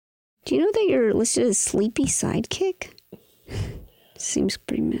Do you know that you're listed as sleepy sidekick? Seems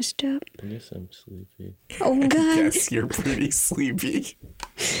pretty messed up. I guess I'm sleepy. Oh, God. Yes, you're pretty sleepy.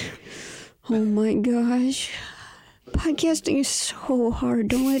 Oh, my gosh. Podcasting is so hard.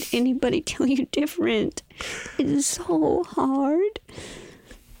 Don't let anybody tell you different. It is so hard.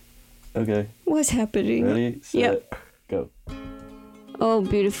 Okay. What's happening? Ready, set, Yep. go. Oh,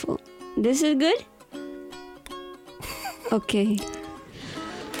 beautiful. This is good? Okay.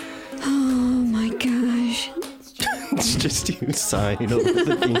 Oh, my gosh. It's just you sighing over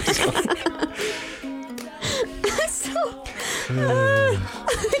the theme song.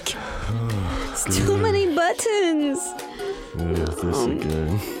 It's too many buttons. This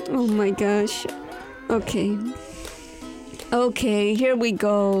again. Oh my gosh. Okay. Okay, here we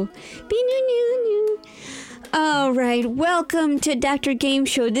go. Be-new-new-new. All right, welcome to Dr. Game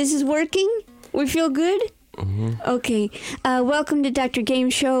Show. This is working? We feel good? Mm-hmm. Okay. Welcome to Dr. Game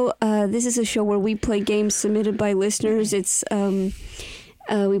Show. This is a show where we play games submitted by listeners. It's we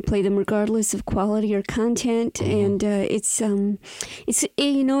play them regardless of quality or content, and it's the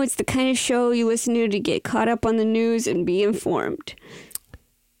kind of show you listen to get caught up on the news and be informed.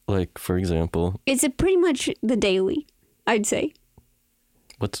 Like, for example? It's pretty much the Daily, I'd say.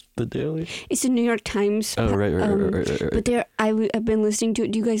 What's the Daily? It's the New York Times. Oh, right. But I've been listening to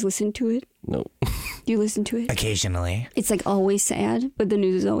it. Do you guys listen to it? No. Do you listen to it? Occasionally. It's like always sad, but the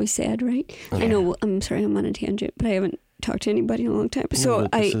news is always sad, right? Okay. I know. I'm sorry, I'm on a tangent, but I haven't talked to anybody in a long time. So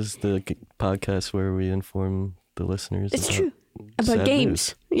this is the podcast where we inform the listeners. It's true. About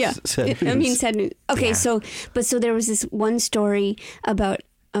games. News. Yeah. Sad news. I mean, sad news. Okay, Yeah. so there was this one story about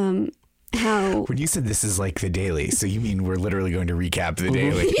how... When you said this is like the Daily, so you mean we're literally going to recap the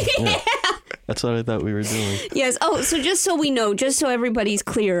Daily? Yeah. That's what I thought we were doing. Yes. Oh, so just so we know, just so everybody's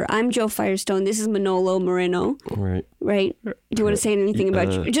clear, I'm Joe Firestone. This is Manolo Moreno. Right. Right? Do you want to say anything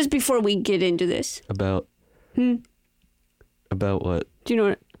about you? Just before we get into this? About what? Do you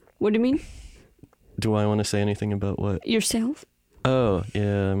know what do you mean? Do I want to say anything about what? Yourself? Oh,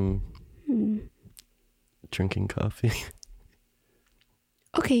 yeah. Drinking coffee.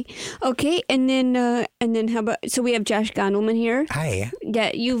 Okay, and then how about, so we have Josh Gondelman here. Hi.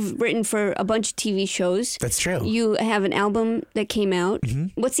 Yeah, you've written for a bunch of TV shows. That's true. You have an album that came out.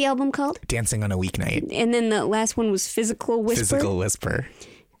 Mm-hmm. What's the album called? Dancing on a Weeknight. And then the last one was Physical Whisper. Physical Whisper.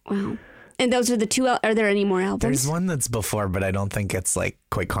 Wow. And those are the two. Are there any more albums? There's one that's before, but I don't think it's like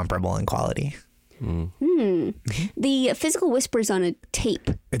quite comparable in quality. The Physical Whisper's on a tape.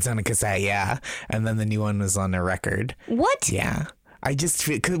 It's on a cassette, yeah. And then the new one was on a record. What? Yeah. I just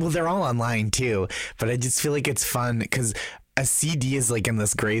feel, well, they're all online too, but I just feel like it's fun because a CD is like in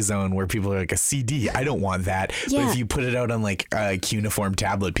this gray zone where people are like, a CD, I don't want that. Yeah. But if you put it out on like a cuneiform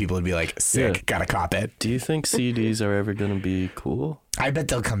tablet, people would be like, sick, Yeah. gotta cop it. Do you think CDs are ever going to be cool? I bet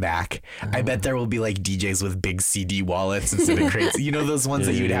they'll come back. I bet there will be like DJs with big CD wallets instead of crates. You know those ones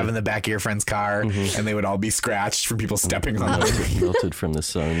that you'd have in the back of your friend's car, and they would all be scratched from people stepping on them. Melted from the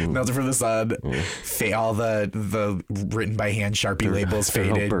sun. Melted from the sun. All the written by hand Sharpie labels they're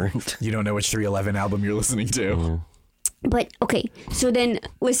all faded. burnt. You don't know which 311 album you're listening to. But okay, so then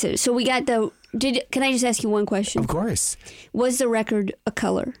listen. So we got can I just ask you one question? Of course. Was the record a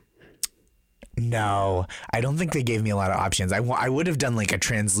color? No, I don't think they gave me a lot of options. I would have done like a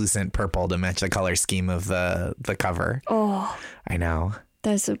translucent purple to match the color scheme of the cover. Oh, I know.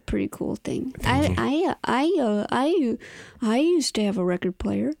 That's a pretty cool thing. I used to have a record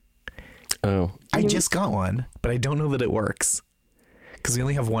player. Oh. I just got one, but I don't know that it works because we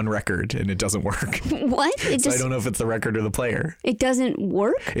only have one record and it doesn't work. What? So I don't know if it's the record or the player. It doesn't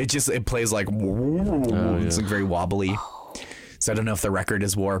work? It plays like it's like very wobbly. So I don't know if the record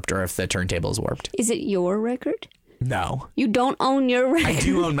is warped or if the turntable is warped. Is it your record? No. You don't own your record? I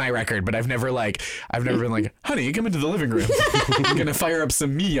do own my record, but I've never been like, honey, you come into the living room. I'm going to fire up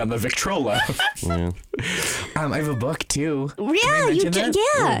some me on the Victrola. Yeah. I have a book too. Yeah,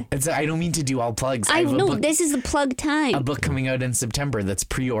 yeah. I don't mean to do all plugs. I know, this is the plug time. A book coming out in September that's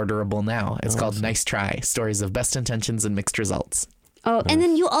pre-orderable now. It's called Nice Try, Stories of Best Intentions and Mixed Results. Oh, and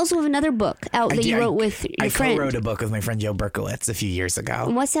then you also have another book out that you wrote with your friend. I co-wrote a book with my friend Joe Berkowitz a few years ago.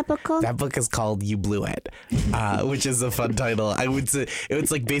 And what's that book called? That book is called You Blew It, which is a fun title. I would say it's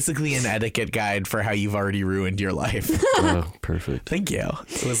like basically an etiquette guide for how you've already ruined your life. Oh, perfect. Thank you.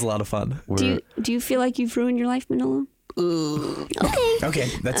 It was a lot of fun. Do you feel like you've ruined your life, Manolo? Okay. Okay,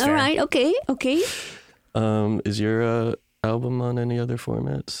 that's fair. All right. Okay. Is your album on any other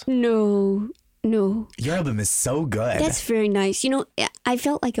formats? No. Your album is so good. That's very nice. You know, I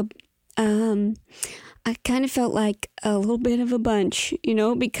felt like I kind of felt like a little bit of a bunch, you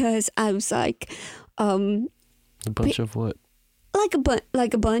know, because I was like, a bunch of what? like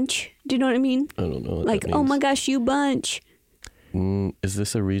a bunch. Do you know what I mean? I don't know. What Like, that oh means. my gosh, you bunch. Is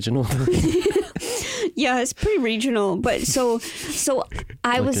this a regional? Yeah, it's pretty regional. But so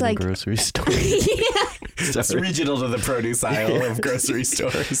I was in a like, grocery store. yeah. It's regional to the produce aisle of grocery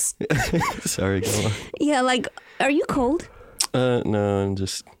stores. Sorry, go on. Yeah, like, are you cold? No, I'm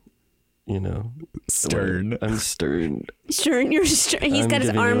just, Stern. I'm stern. Stern, you're stern. He's I'm got his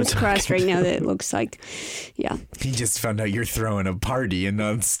giving you a arms crossed right now. That it looks like, yeah. He just found out you're throwing a party and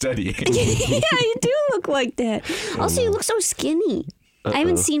not studying. Yeah, you do look like that. Also, you look so skinny. I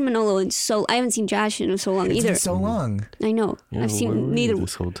haven't seen Manolo I haven't seen Josh in so long It's either. been so long. I know. Yeah, I've where seen were neither. you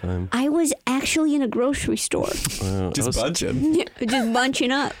this whole time. I was actually in a grocery store, Just bunching. just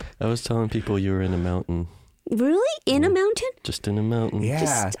bunching up. I was telling people you were in a mountain. Really? In a mountain? Just in a mountain. Yeah.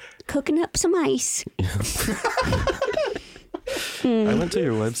 Just cooking up some ice. I went to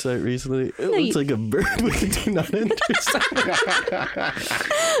your website recently. It looks like a bird with a do not enter sign.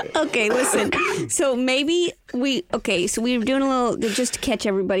 Okay, listen. So maybe we were doing a little just to catch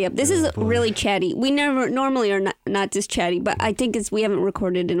everybody up. This is really chatty. We never normally are not this chatty, but I think we haven't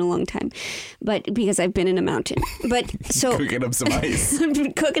recorded in a long time. But because I've been in a mountain. But so Cooking up some ice.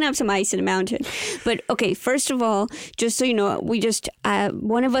 cooking up some ice in a mountain. But okay, first of all, just so you know, we just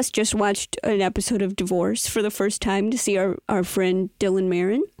one of us just watched an episode of Divorce for the first time to see our friend Dylan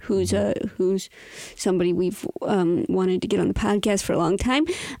Marin, who's somebody we've wanted to get on the podcast for a long time,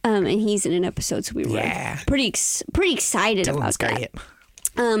 and he's in an episode, so we were pretty excited Dylan's about that. great.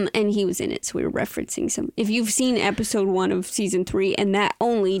 And he was in it, so we were referencing some. If you've seen episode 1 of season 3 and that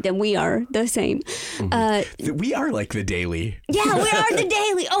only, then we are the same. We are like the Daily. Yeah, we are the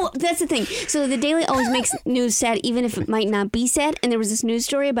Daily. Oh, that's the thing. So the Daily always makes news sad, even if it might not be sad. And there was this news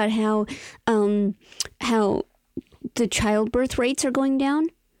story about how the childbirth rates are going down.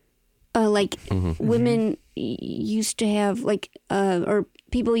 Women used to have or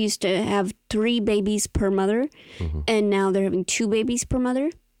people used to have 3 babies per mother, and now they're having 2 babies per mother.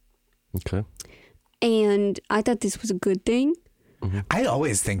 Okay. And I thought this was a good thing. I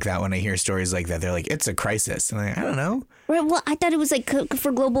always think that when I hear stories like that, they're like, it's a crisis. And I don't know. Right. Well, I thought it was like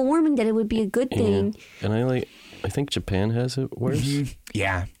for global warming that it would be a good thing. Yeah. And I think Japan has it worse.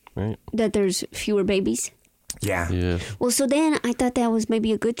 Yeah. Right. That there's fewer babies. Yeah. Yeah. Well, so then I thought that was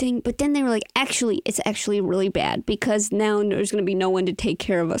maybe a good thing, but then they were like, actually, it's actually really bad because now there's going to be no one to take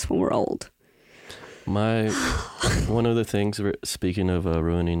care of us when we're old. One of the things, speaking of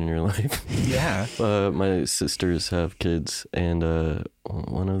ruining your life, Yeah. my sisters have kids, and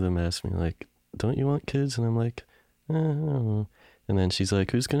one of them asked me, like, don't you want kids? And I'm like, I don't know. And then she's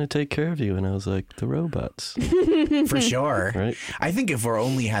like, who's going to take care of you? And I was like, the robots. For sure. Right? I think if we're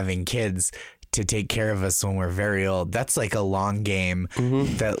only having kids to take care of us when we're very old, that's like a long game.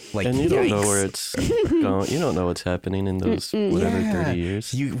 That like, And you don't know where it's going. You don't know what's happening in those 30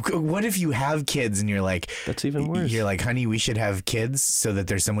 years. What if you have kids and you're like, That's even worse. You're like, honey, we should have kids so that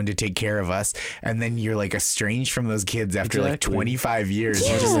there's someone to take care of us. And then you're like estranged from those kids after like Exactly. 25 years.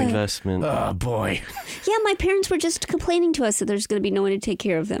 Yeah. You're just like, Investment. oh boy. Yeah, my parents were just complaining to us that there's going to be no one to take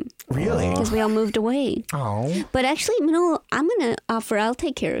care of them Really? because we all moved away. Oh. But actually, Manolo, I'm going to offer I'll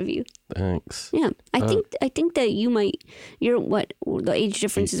take care of you. Thanks. Yeah, I think that you might. You're what? The age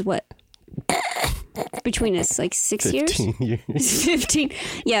difference is what between us, like 6 years. 15 years. 15.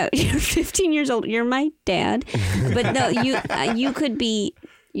 Yeah, you're 15 years old. You're my dad, but no, you could be.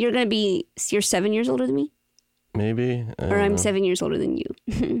 You're 7 years older than me, Maybe. or I'm 7 years older than you.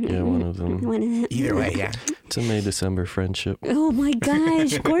 Yeah, one of them. One of them. Either way, yeah. It's a May-December friendship. Oh my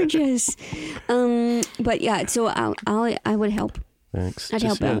gosh, gorgeous. But yeah, so I would help. Thanks. I'd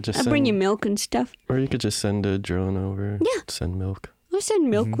help out. I'd bring you milk and stuff. Or you could just send a drone over. Yeah. Send milk. I'll send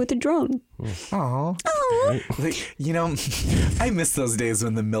milk with a drone. Oh. Oh, Like, I miss those days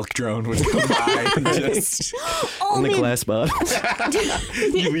when the milk drone would come by and just In the man. glass bottle.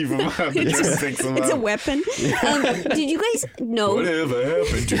 you leave them out. The drone picks them It's a up. weapon. Did you guys know? Whatever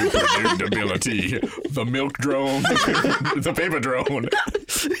happened to predictability? The milk drone, the paper drone.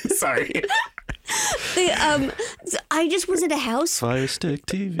 Sorry. I just was at a house. Fire stick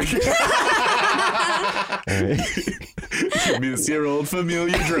TV. All right. Miss your old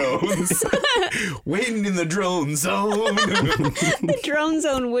familiar drones. Waiting in the drone zone. The Drone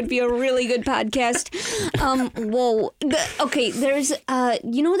Zone would be a really good podcast. Whoa. Okay, there's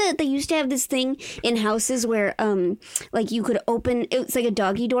you know that they used to have this thing in houses where like you could open. It's like a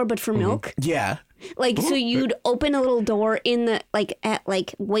doggy door, but for milk. Yeah. Like, so you'd open a little door in the, at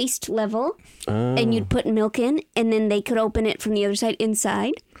waist level, and you'd put milk in, and then they could open it from the other side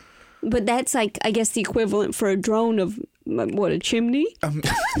inside. But that's like, I guess, the equivalent for a drone of What, a chimney?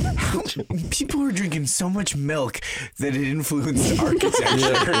 People were drinking so much milk that it influenced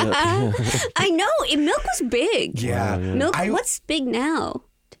architecture. I know. Milk was big. Yeah. Milk. What's big now?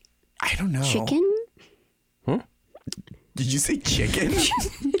 I don't know. Chicken? Did you say chicken?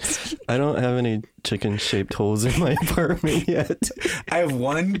 I don't have any chicken-shaped holes in my apartment yet. I have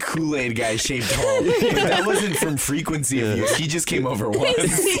one Kool-Aid guy shaped hole, but that wasn't from frequency of use. He just came over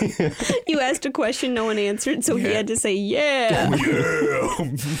once. You asked a question, no one answered, so he had to say, yeah.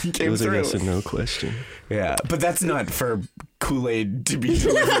 Came It was through. a yes or no question. Yeah, but that's not for Kool-Aid to be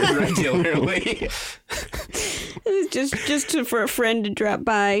delivered regularly. It was just for a friend to drop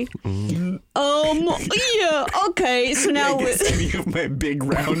by. Yeah, okay. So now I guess any of my big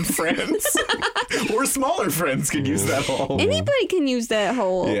round friends or smaller friends could use that hole. anybody can use that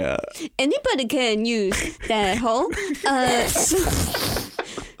hole. Yeah. Anybody can use that hole.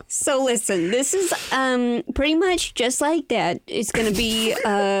 So listen, this is pretty much just like that. It's gonna be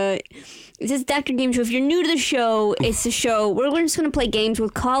this is Dr. Game Show. If you're new to the show, it's a show we're just going to play games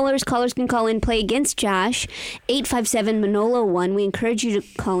with callers. Callers can call in, play against Josh. 857-MANOLO-1. We encourage you to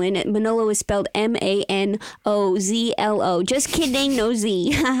call in. Manolo is spelled MANOZLO. Just kidding, no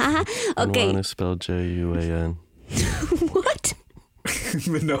Z. Okay. Juan is spelled JUAN. What?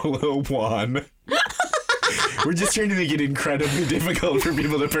 Manolo Juan. We're just trying to make it incredibly difficult for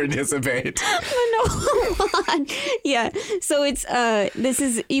people to participate. Manolo. Yeah. So it's this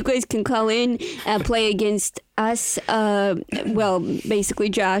is, you guys can call in, play against us. Well, basically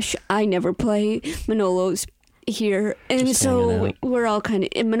Josh. I never play. Manolo's here, and Just so hanging out. we're all kind of.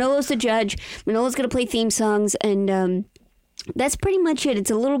 And Manolo's the judge. Manolo's gonna play theme songs, and that's pretty much it.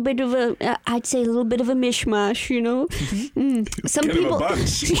 It's a little bit of I'd say a little bit of a mishmash, you know. Some Kind people, of a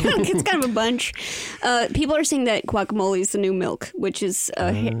bunch. it's kind of a bunch. People are saying that guacamole is the new milk, which is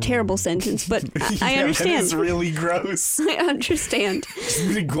a terrible sentence, but I Yeah, understand. that is really gross. I understand.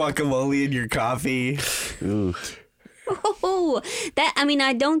 Guacamole in your coffee. Ooh. Oh, that, I mean,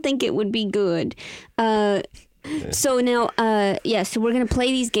 I don't think it would be good. So now, so we're going to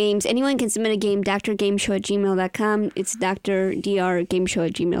play these games. Anyone can submit a game, drgameshow@gmail.com. It's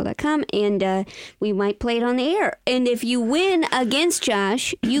drdrgameshow@gmail.com, and we might play it on the air. And if you win against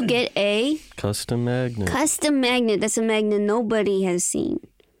Josh, you get a Custom magnet. custom magnet. That's a magnet nobody has seen.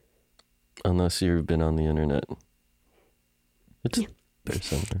 Unless you've been on the internet. It's there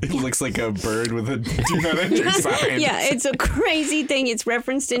somewhere. It looks like a bird with a do not enter sign. Yeah, it's a crazy thing. It's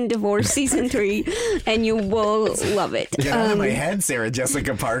referenced in Divorce Season 3, and you will love it. Get out of my head, Sarah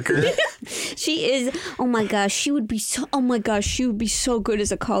Jessica Parker. She is, oh my gosh, she would be so good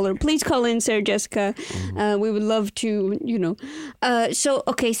as a caller. Please call in, Sarah Jessica. We would love to, so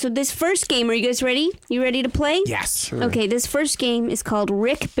this first game, are you guys ready? You ready to play? Yes. Sure. Okay, this first game is called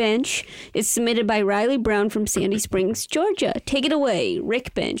Rick Bench. It's submitted by Riley Brown from Sandy Springs, Georgia. Take it away,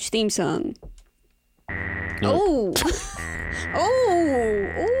 Rick Bench, theme song. Oh.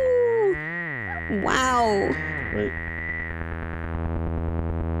 Oh. Wow. Wait.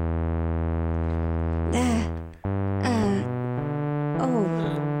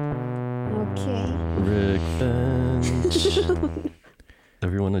 Okay. Rick Bench.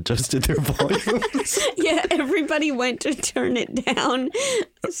 Everyone adjusted their volumes. Yeah, everybody went to turn it down.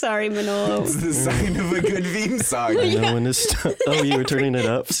 Sorry, Manolo. It's the sign of a good theme song. I know when to stop. Oh, you were turning it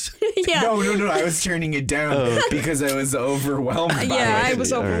up? Yeah. No, I was turning it down because I was overwhelmed by it. Yeah, I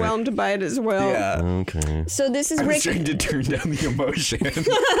was overwhelmed by it as well. Yeah. Okay. So this is I was Rick. trying to turn down the emotion.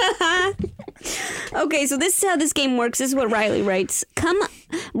 Okay, so this is how this game works. This is what Riley writes.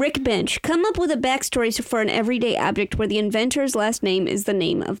 Rick Bench, come up with a backstory for an everyday object where the inventor's last name is the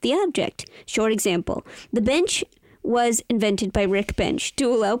name of the object. Short example. The bench was invented by Rick Bench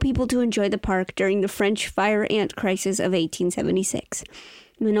to allow people to enjoy the park during the French fire ant crisis of 1876.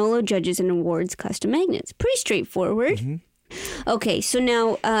 Manolo judges and awards custom magnets. Pretty straightforward. Mm-hmm. Okay, so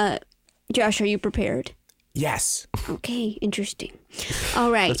now, Josh, are you prepared? Yes. Okay, interesting. All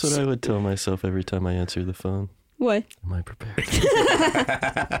right. That's what I would tell myself every time I answer the phone. What? Am I prepared?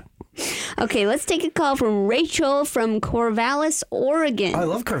 Okay, let's take a call from Rachel from Corvallis, Oregon. Oh, I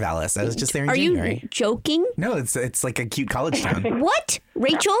love Corvallis. I was just there in Are January. you joking? No, it's like a cute college town. What?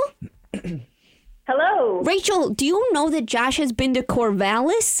 Rachel? Hello. Rachel, do you know that Josh has been to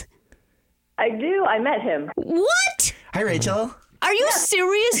Corvallis? I do. I met him. What? Hi, Rachel. Are you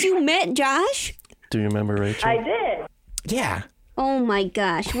serious? You met Josh? Do you remember Rachel? I did. Yeah. Oh my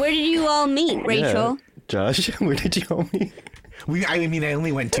gosh. Where did you all meet, Rachel? Yeah. Josh, where did you all meet? I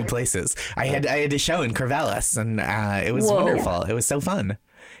only went 2 places. I had a show in Corvallis, and it was Whoa. wonderful. It was so fun.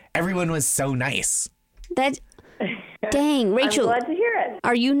 Everyone was so nice. Dang, Rachel. I'm glad to hear it.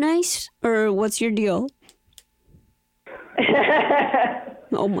 Are you nice or what's your deal?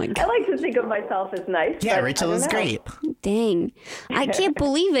 Oh my I God. like to think of myself as nice. Yeah, but Rachel I is don't know. great. Dang. I can't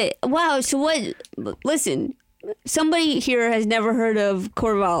believe it. Wow. So what? Listen, somebody here has never heard of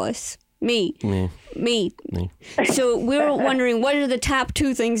Corvallis. Me. Me. So we were wondering, what are the top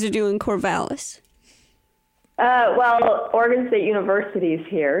 2 things to do in Corvallis? Well, Oregon State University is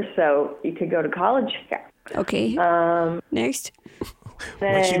here, so you could go to college here. Okay. Next.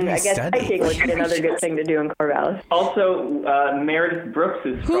 What should And we I guess study? hiking would be another good thing to do in Corvallis. Also, Meredith Brooks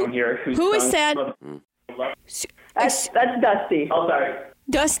is from here. Who is that? That's Dusty. Oh, sorry.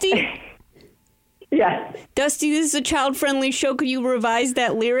 Dusty? Yes. Dusty, this is a child-friendly show. Could you revise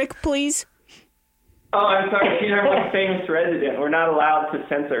that lyric, please? Oh, I'm sorry. She's our most famous resident. We're not allowed to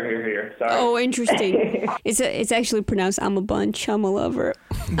censor her here. Sorry. Oh, interesting. It's actually pronounced I'm a bunch. I'm a lover.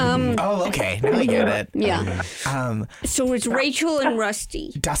 Oh, okay. Now I get it. Yeah. So it's Rachel and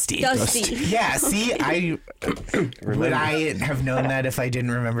Rusty. Dusty. Dusty. Yeah, see, would I have known that if I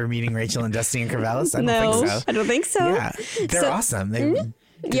didn't remember meeting Rachel and Dusty in Corvallis? I don't No, think so. I don't think so. Yeah, they're So- awesome. They did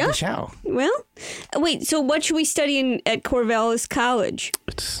Yeah. the show. Well, wait. So what should we study at Corvallis College?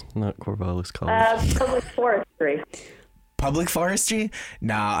 It's not Corvallis College. Public forestry. Public forestry?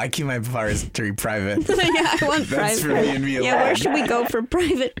 Nah, I keep my forestry private. Yeah, I want That's private. for me and me alone. Yeah, where should we go for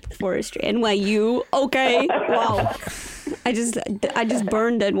private forestry? NYU. Okay. Wow. I just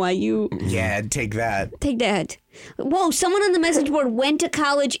burned NYU. Yeah, take that. Take that. Whoa! Someone on the message board went to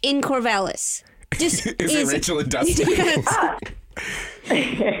college in Corvallis. Just Is it Rachel and Dusty?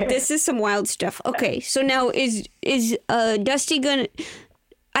 This is some wild stuff. Okay, so now is Dusty gonna?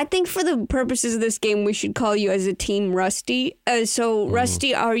 I think for the purposes of this game, we should call you as a team, Rusty. So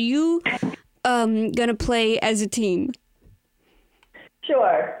Rusty, are you gonna play as a team?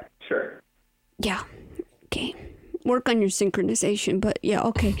 Sure. Sure. Yeah. Okay. Work on your synchronization, but yeah.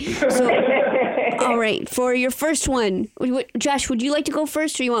 Okay. So, all right. For your first one, Josh, would you like to go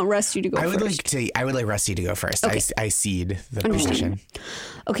first, or you want Rusty to go I would first? like Rusty to go first. Okay. I cede the Understand. position.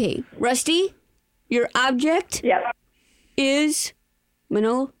 Okay, Rusty, your object Yep. is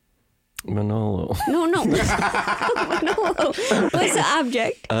Manolo. Manolo. No. Manolo. What's the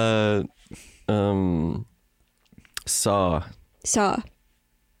object? Saw. Saw.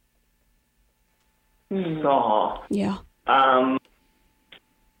 Saw. Yeah.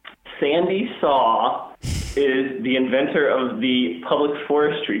 Sandy Saw is the inventor of the public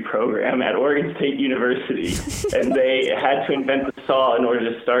forestry program at Oregon State University, and they had to invent the saw in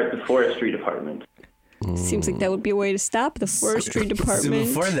order to start the forestry department. Seems like that would be a way to stop the forestry So department.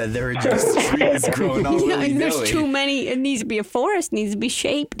 before that, there were just trees growing all Yeah, and there's willy-nilly. too many. It needs to be a forest. Needs to be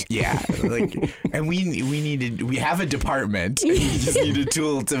shaped. Yeah, and we have a department, and we just need a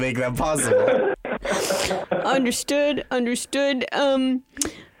tool to make that possible. Understood.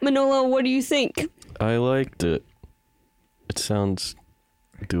 Manolo, what do you think? I liked it. It sounds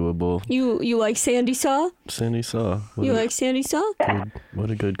doable. You like Sandy Saw? Sandy Saw. You like Sandy Saw?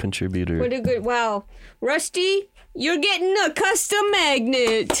 What a good contributor. What a good. Wow, Rusty, you're getting a custom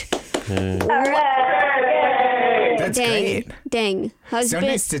magnet. That's Dang. great. Dang. So Husband.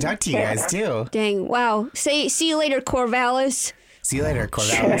 nice to talk to you guys too. Dang. Wow. See you later, Corvallis. See you later,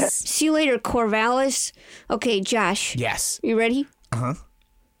 Corvallis. See you later, Corvallis. Okay, Josh. Yes. You ready? Uh-huh.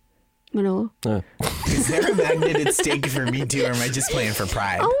 Manolo. Is there a magnet at stake for me too, or am I just playing for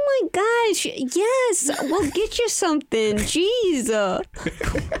pride? Oh my gosh. Yes. We'll get you something. Jeez.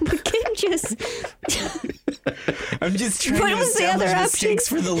 We can't just. I'm just trying What to was the other establish the option? stakes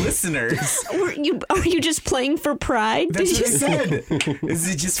for the listeners. Are you just playing for pride? That's Did what I you said.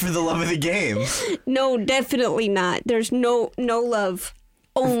 Is it just for the love of the game? No, definitely not. There's no love.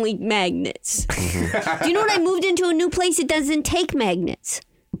 Only magnets. Do you know what? I moved into a new place. It doesn't take magnets.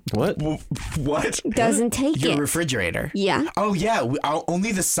 What? What? Doesn't take Your it. refrigerator. Yeah. Oh yeah.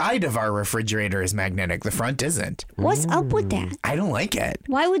 Only the side of our refrigerator is magnetic. The front isn't. What's up with that? I don't like it.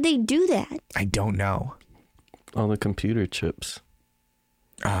 Why would they do that? I don't know. All the computer chips.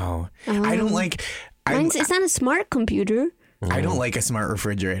 Oh. I don't like. It's not a smart computer. I don't like a smart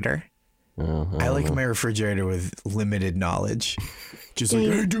refrigerator. I like my refrigerator with limited knowledge. Just like,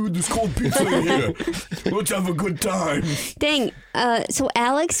 hey dude, there's cold pizza in here. Let's have a good time. Dang. So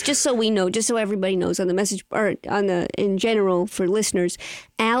Alex, just so we know, just so everybody knows on the message or in general for listeners,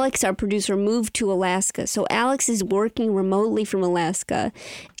 Alex, our producer, moved to Alaska. So Alex is working remotely from Alaska,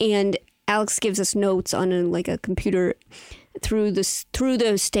 and Alex gives us notes on a computer through the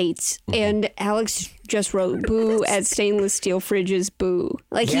states. And Alex just wrote "boo" at stainless steel fridges. Boo.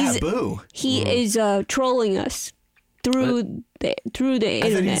 Boo. He is trolling us through the I thought he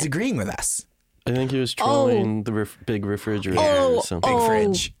internet. was agreeing with us. I think he was trolling the big refrigerator or something. Big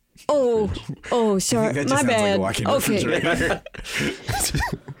fridge. Sorry, That just my sounds bad. like a walking Okay, refrigerator.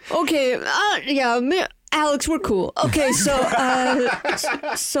 okay. Alex, we're cool. Okay,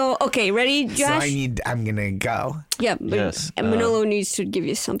 okay, ready, So Josh? I'm gonna go. Yeah, but Yes, Manolo needs to give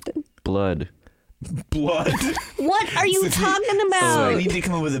you something. Blood. Blood. What are you talking So I about? need to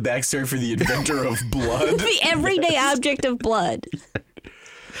come up with a backstory for the inventor of blood. The everyday object of blood.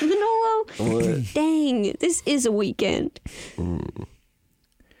 Manolo, What? dang, this is a weekend.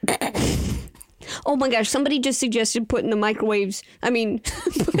 Oh my gosh, somebody just suggested putting the microwaves.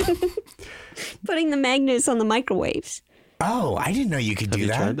 Putting the magnets on the microwaves. Oh, I didn't know you could Have do you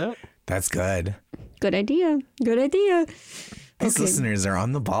that. tried that? That's good. Good idea. Good idea. These Okay. listeners are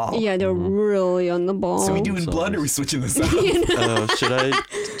on the ball. Yeah, they're really on the ball. So we doing blood or are we switching this up? Should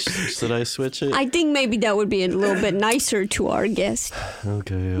I switch it? I think maybe that would be a little bit nicer to our guest.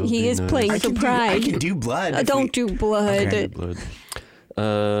 Okay. I'll He be is nice. playing I for can pride. do blood. if Don't we- do blood. Okay. Blood.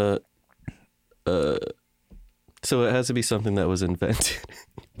 So it has to be something that was invented.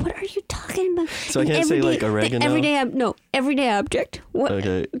 What are you talking about? So I can't say, like, oregano? Everyday object. What?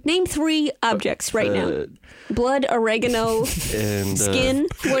 Okay. Name 3 objects right now. Blood, oregano, And skin.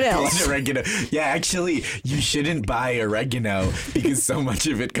 What else? Blood oregano. Yeah, actually, you shouldn't buy oregano because so much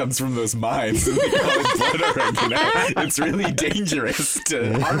of it comes from those mines. And they call it blood oregano. It's really dangerous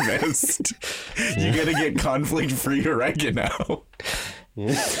to harvest. You gotta get conflict-free oregano.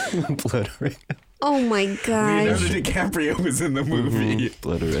 blood oregano. Oh my Leonardo gosh. DiCaprio was in the movie.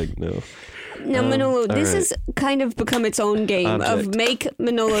 Blood oregano. Now, Manolo, this all right. has kind of become its own game of Object. make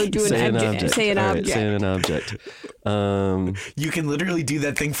Manolo do Say an object. Say an All right, object. say an object. You can literally do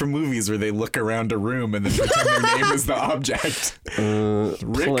that thing from movies where they look around a room and then pretend their name is the object.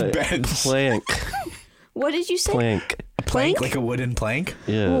 Rick Bench. Plank. What did you say? Plank. Plank? Like a wooden plank?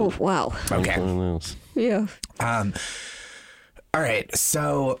 Yeah. Oh, wow. Okay. One of those. Yeah. All right,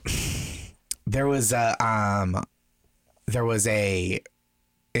 so there was a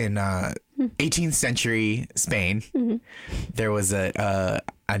in 18th century Spain, there was a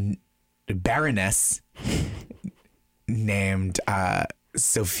baroness named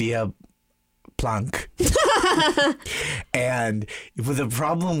Sophia Planck. And the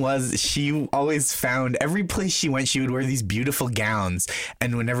problem was she always found every place she went, she would wear these beautiful gowns.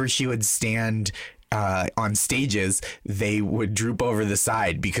 And whenever she would stand on stages, they would droop over the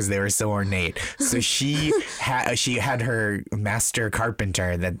side because they were so ornate. So she had her master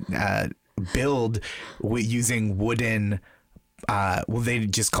carpenter that build using wooden. They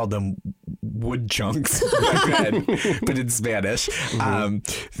just called them wood chunks back then, but in Spanish.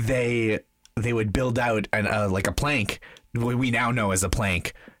 They would build out like a plank, what we now know as a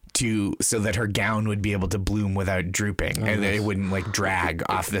plank, so that her gown would be able to bloom without drooping, and it wouldn't like drag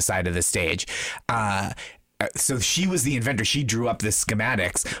off the side of the stage. So she was the inventor. She drew up the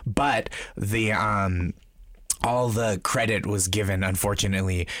schematics, but the all the credit was given,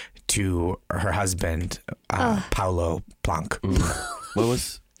 unfortunately, to her husband, Paulo Planck. What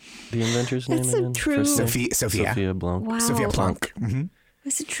was the inventor's name That's a again? true- First name? Sophia Blanc. Wow. Sophia Planck.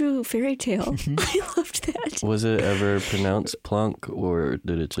 That's a true fairy tale. I loved that. Was it ever pronounced Planck, or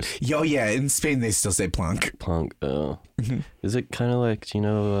did it just Oh yeah, in Spain they still say Planck. Planck? Oh. Is it kind of like, do you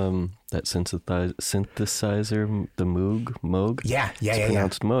know that synthesizer, the Moog? Yeah. It's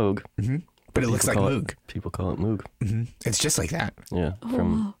pronounced Moog. But it looks like Moog. People call it Moog. It's just like that. Yeah,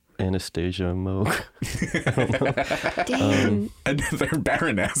 from Anastasia Moog. Damn. Another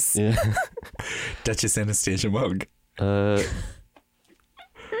baroness, Yeah. Duchess Anastasia Moog.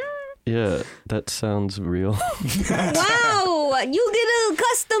 Yeah, that sounds real. Wow! You get a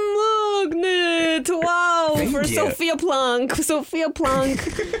custom magnet! Wow! Thank For you. Sophia Planck. Sophia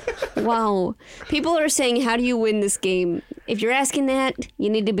Planck. Wow. People are saying, how do you win this game? If you're asking that, you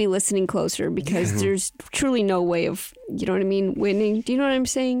need to be listening closer because there's truly no way of, you know what I mean, winning. Do you know what I'm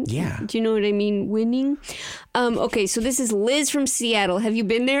saying? Yeah. Do you know what I mean, winning? Okay, so this is Liz from Seattle. Have you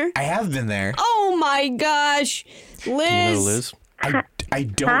been there? I have been there. Oh my gosh! Liz! Do you know Liz? I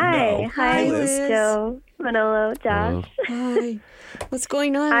don't Hi. know. Hi, Liz. Joe, Manolo, Josh. Hi. What's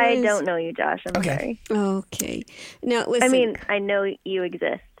going on, I Liz? don't know you, Josh. I'm Okay. sorry. Okay. Now, listen. I mean, I know you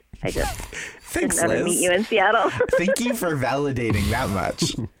exist. I just Thanks, didn't ever Liz. meet you in Seattle. Thank you for validating that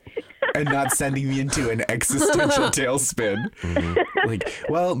much. And not sending me into an existential tailspin. Like,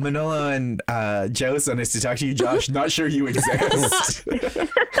 well, Manolo and Joe, so nice to talk to you, Josh. Not sure you exist.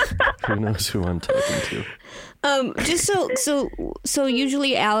 Who knows who I'm talking to? Just so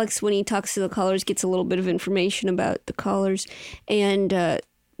usually Alex, when he talks to the callers, gets a little bit of information about the callers, and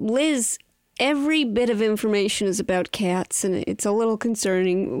Liz, every bit of information is about cats, and it's a little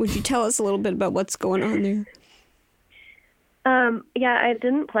concerning. Would you tell us a little bit about what's going on there? Yeah, I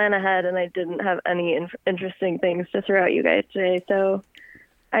didn't plan ahead, and I didn't have any interesting things to throw at you guys today, so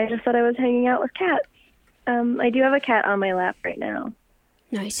I just thought I was hanging out with cats. I do have a cat on my lap right now.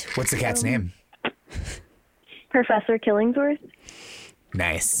 Nice. What's the cat's name? Professor Killingsworth,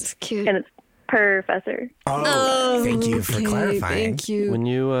 Nice. Cute. and it's Professor. Oh, thank you for okay, clarifying. Thank you. When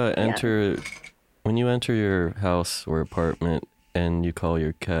you enter your house or apartment and you call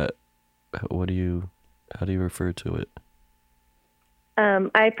your cat, how do you refer to it?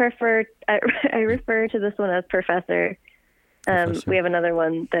 I refer to this one as Professor. Professor. We have another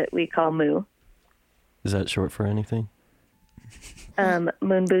one that we call Moo. Is that short for anything?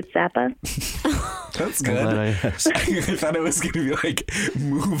 Moonboot Zappa. That's I'm good. glad I asked. I thought it was going to be like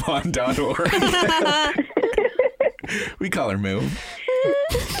moveon.org. We call her Moo. We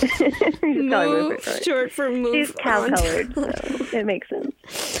just call her Moo Move, for short. short for move. She's cow on. colored, so it makes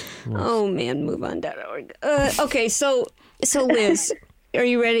sense. Oh man, moveon.org. Okay, so Liz, are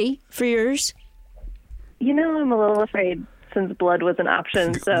you ready for yours? You know, I'm a little afraid since blood was an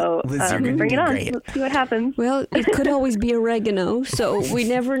option, so Liz, you're gonna bring do it on. great. Let's see what happens. Well, it could always be oregano, so we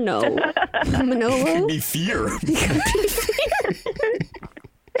never know. Manolo? Be fear.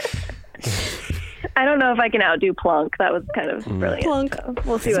 I don't know if I can outdo Plunk. That was kind of brilliant. Plunk. So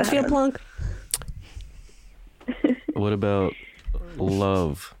we'll see what Sophia happens. Plunk. What about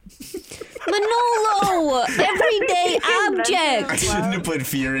love? Manolo! Everyday I object! shouldn't have put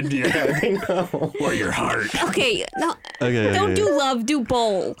fear into your head or your heart. Okay, no, Okay. don't do love, do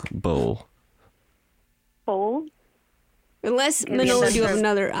bowl. bowl. Bowl? Unless Okay, Manolo, that's you have a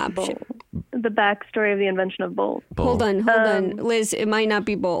another Bowl. option. The backstory of the invention of bowls. Bowl. Hold on. Liz, it might not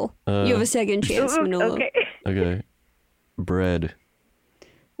be bowl. You have a second chance, Manolo. Okay. Okay. Bread.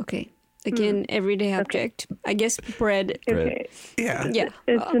 Okay. Again, everyday object. I guess bread. Bread. Okay. Yeah. Yeah.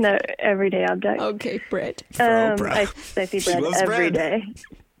 It's an everyday object. Okay, bread. Oprah. I see She bread loves every bread.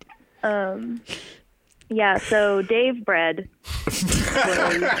 day. Yeah, so Dave Bread was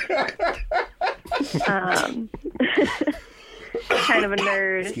kind of a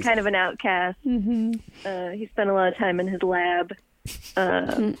nerd, kind of an outcast. He spent a lot of time in his lab.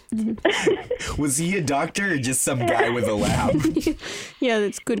 Was he a doctor or just some guy with a lab? Yeah,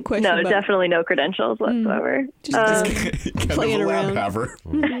 that's a good question. No, about- definitely no credentials whatsoever. Just kind Playing of a lab around. haver.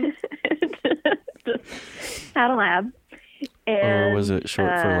 Had a lab. And, Or was it short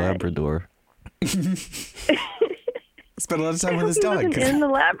for Labrador? Spent a lot of time with his he dog. wasn't in the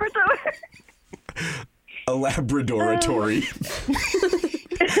laboratory. A labradoratory.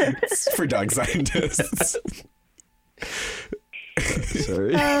 It's for dog scientists.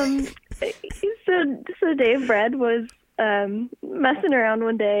 Sorry. So Dave Bread was messing around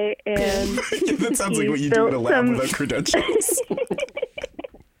one day, and That sounds like He what you do in a built lab some- without credentials.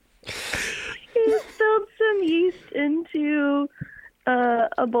 he spilled some yeast into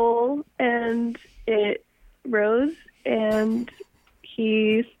a bowl, and it rose, and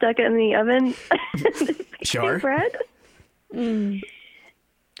he stuck it in the oven. Sure. Bread. So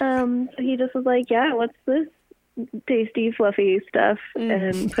he just was like, "Yeah, what's this tasty, fluffy stuff?"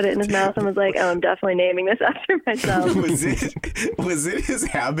 And put it in his mouth, and was like, "Oh, I'm definitely naming this after myself." Was it his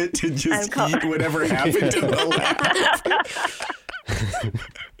habit to I'm just call- eat whatever happened in the lab?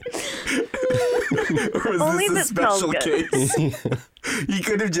 Or was Only this if a it special smells case? He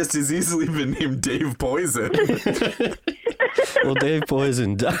could have just as easily been named Dave Poison. Well, Dave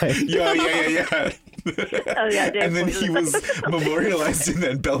Poison died. Yeah. Oh yeah, Dave And then he Poison. was memorialized in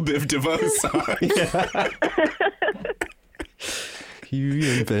that Belle Biv DeVoe song. He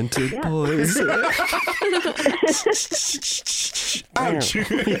reinvented poison. Ouch.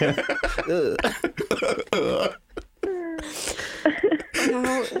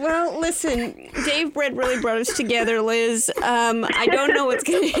 Well, listen, Dave Bread really brought us together, Liz. I don't know what's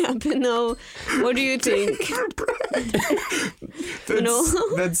going to happen, though. What do you think?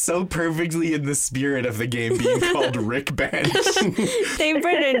 That's so perfectly in the spirit of the game being called Rick Bench. Dave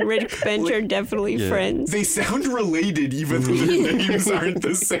Bread and Rick Bench are definitely Yeah. friends. They sound related even though their names aren't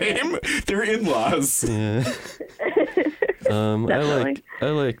the same. They're in-laws. Yeah. I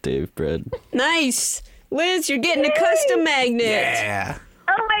like Dave Bread. Nice. Liz, you're getting a custom magnet. Yeah.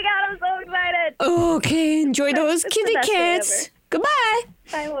 Oh my god, I'm so excited! Okay, enjoy those It's the kitty best day cats. ever. Goodbye.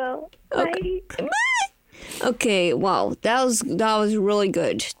 I will. Okay. Bye. Okay, wow, that was really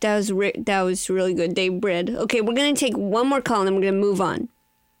good. That was really good, Dave Bread. Okay, we're gonna take one more call and then we're gonna move on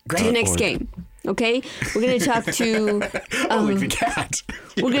to the next game. Okay, we're gonna talk to Oh, like the cat.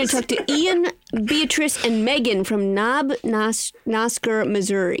 we're gonna talk to Ian, Beatrice, and Megan from Nosker,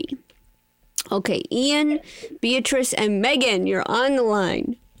 Missouri. Okay, Ian, Beatrice, and Megan, you're on the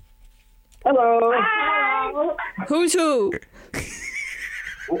line. Hello. Who's who?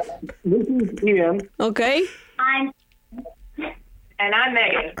 This is Ian. Okay. And I'm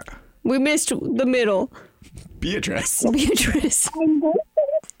Megan. We missed the middle. Beatrice. Beatrice.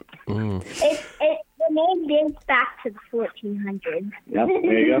 The name dates back to the 1400s. Yep,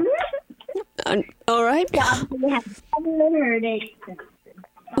 there you go. All right. We have never heard it.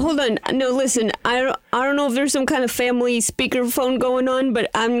 Hold on. No, listen. I don't know if there's some kind of family speakerphone going on, but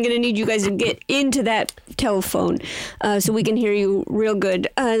I'm gonna need you guys to get into that telephone so we can hear you real good.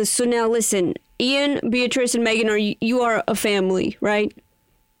 So now listen, Ian, Beatrice, and Megan, you are a family, right?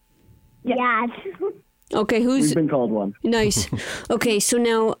 Yeah. Okay. We've been called one. Nice. Okay. So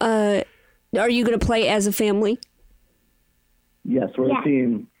now, are you gonna play as a family? Yes, we're a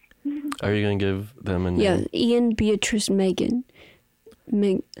team. Are you gonna give them a name? Yeah. Ian, Beatrice, Megan.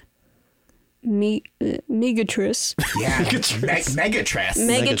 Megatrice. Yeah, Megatrice.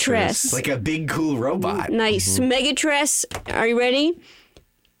 Megatrice. Like a big, cool robot. Nice. Megatrice, are you ready?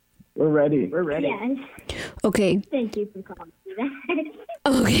 We're ready. Yes. Okay. Thank you for calling me that.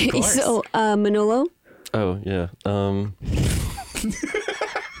 Okay. So, Manolo? Oh, yeah.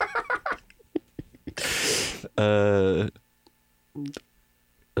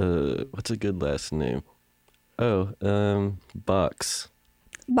 What's a good last name? Oh, Box.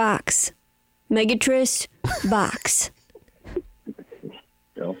 Box. Megatrice, Box.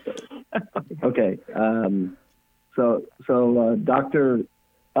 Okay. So Dr.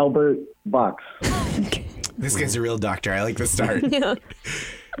 Albert Box. This guy's a real doctor. I like the start. Yeah.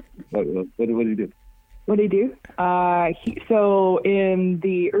 What do you do? What did he do? So in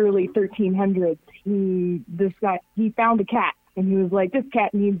the early 1300s, he found a cat, and he was like, "This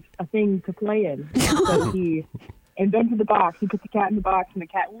cat needs a thing to play in." So he invented the box. He put the cat in the box, and the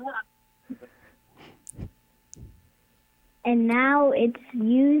cat. And now it's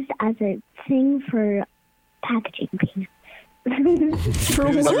used as a thing for packaging things. For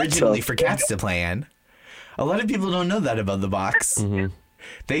It was what? originally for cats to play in. A lot of people don't know that about the box. Mm-hmm.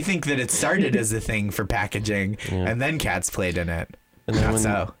 They think that it started as a thing for packaging, and then cats played in it. And then Not when-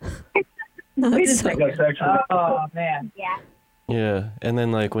 so. Not so. That's actually. Oh man. Yeah. Yeah, and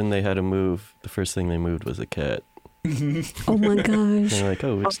then like when they had to move, the first thing they moved was a cat. Oh my gosh. They're like,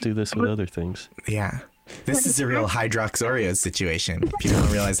 oh, let's do this with other things. Yeah. This is a real Hydrox Oreos situation. People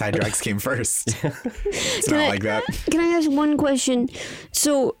don't realize Hydrox came first. It's not like that. Can I ask one question?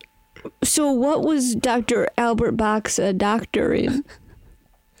 So what was Dr. Albert Box a doctor in?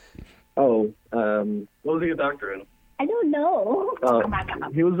 What was he a doctor in? I don't know.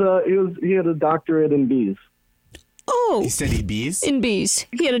 He had a doctorate in bees. Oh, You studied bees? in bees.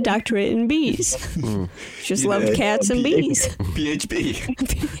 He had a doctorate in bees. Just loved cats and bees. PhD.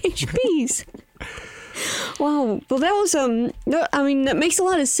 PhDs. Wow. Well, that was that makes a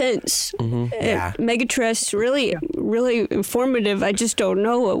lot of sense. Yeah. Megatrice, really informative. I just don't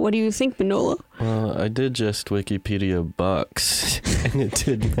know. What do you think, Manola? Well, I did just Wikipedia Box, and it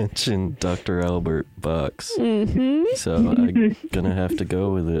did mention Dr. Albert Box. Mm-hmm. So I'm gonna have to go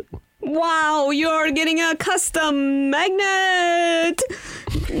with it. Wow, you're getting a custom magnet.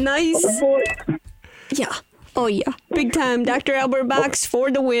 Nice. Yeah. Oh, yeah. Big time. Dr. Albert Box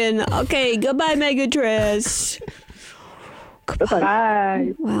for the win. Okay, goodbye, Megatrice.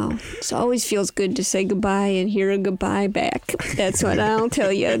 Bye. Wow. It always feels good to say goodbye and hear a goodbye back. That's what I'll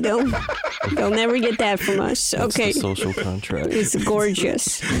tell you. They'll never get that from us. That's Okay. the social contract. It's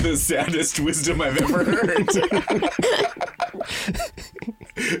gorgeous. The saddest wisdom I've ever heard.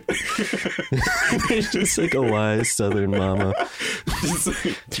 It's just like a wise Southern mama.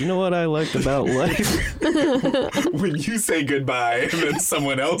 Do you know what I liked about life? When you say goodbye and then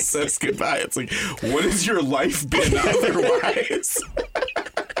someone else says goodbye, it's like, what has your life been otherwise?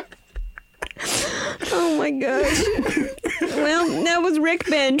 Oh my gosh. Well, that was Rick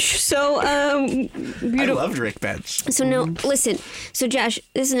Bench. So, I beautiful. loved Rick Bench. So now, listen. So Josh,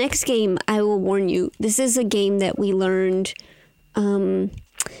 this next game, I will warn you. This is a game that we learned that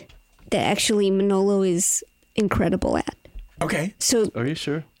actually Manolo is incredible at. Okay. So Are you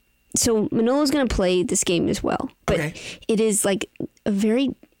sure? Manolo's going to play this game as well. But Okay. it is like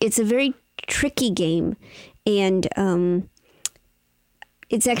it's a very tricky game. And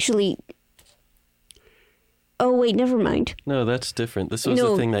it's actually... Oh, wait, never mind. No, that's different. This was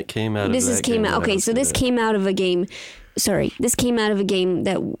the thing that came out of This that is game. okay, so this came out of a game. Sorry, this came out of a game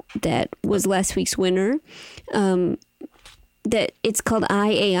that was last week's winner. That it's called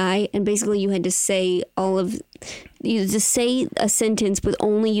IAI, and basically you had to say you just say a sentence, but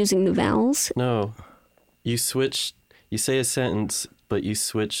only using the vowels. No, you say a sentence, but you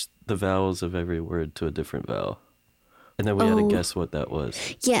switch the vowels of every word to a different vowel. And then we had to guess what that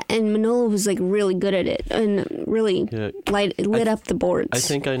was. Yeah, and Manolo was like really good at it and really lit up the boards. I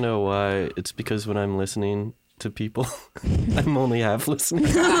think I know why. It's because when I'm listening to people, I'm only half listening.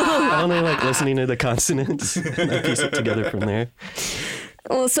 I only like listening to the consonants, and I piece it together from there.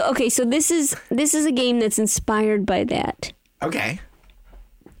 Well, so this is a game that's inspired by that. Okay.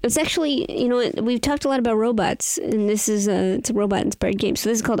 It's actually, we've talked a lot about robots, and it's a robot-inspired game. So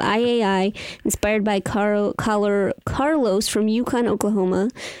this is called IAI, inspired by Carlos from Yukon, Oklahoma,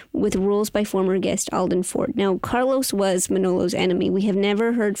 with rules by former guest Alden Ford. Now, Carlos was Manolo's enemy. We have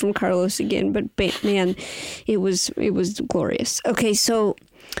never heard from Carlos again, but man, it was glorious. Okay, so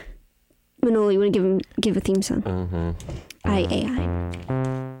Manolo, you want to give a theme song? Mm-hmm. IAI.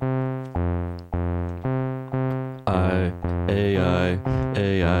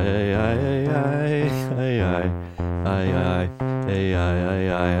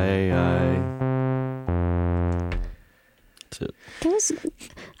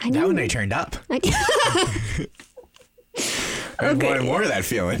 That one I turned up. I wanted more of that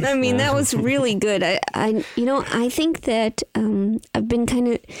feeling. I mean, that was really good. I think that I've been kind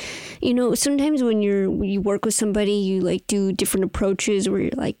of, sometimes when you work with somebody, you like do different approaches where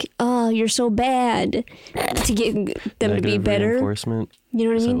you're like, oh, you're so bad, to get them to be better. Reinforcement. You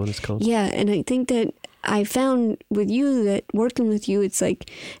know what I mean? Is that what it's called? Yeah, and I think that I found with you that working with you, it's like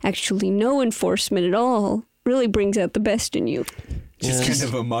actually no enforcement at all really brings out the best in you. Just kind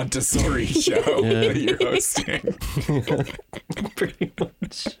of a Montessori show that you're hosting. Pretty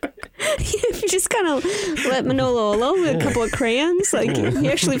much. If you just kind of let Manolo alone with a couple of crayons, like he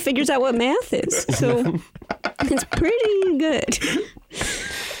actually figures out what math is. So it's pretty good.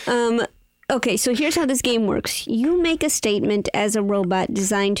 Okay, so here's how this game works. You make a statement as a robot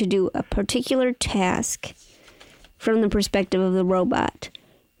designed to do a particular task from the perspective of the robot.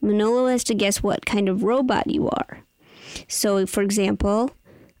 Manolo has to guess what kind of robot you are. So, for example,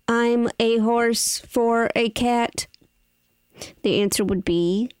 I'm a horse for a cat. The answer would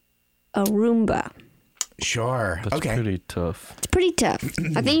be a Roomba. Sure. That's pretty tough. It's pretty tough.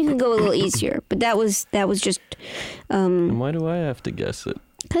 I think you can go a little easier, but that was just. And why do I have to guess it?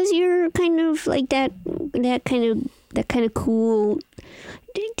 Because you're kind of like that kind of cool.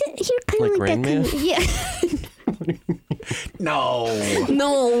 You're kind of like Rain that Man? kind of, yeah. No.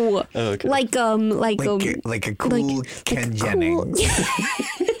 No. Oh, okay. Like a cool Ken Jennings.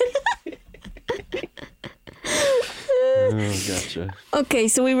 Oh, gotcha. Okay,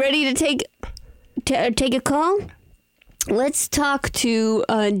 so we ready to take a call? Let's talk to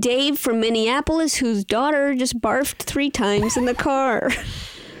Dave from Minneapolis, whose daughter just barfed 3 times in the car.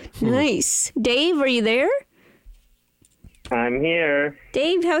 Nice. Dave, are you there? I'm here.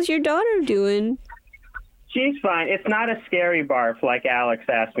 Dave, how's your daughter doing? She's fine. It's not a scary barf like Alex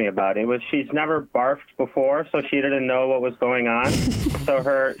asked me about. She's never barfed before, so she didn't know what was going on.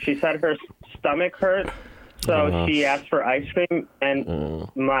 So she said her stomach hurt, so she asked for ice cream, and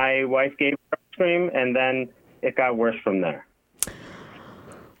my wife gave her ice cream, and then it got worse from there.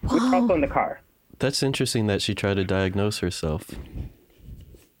 We were also in the car. That's interesting that she tried to diagnose herself.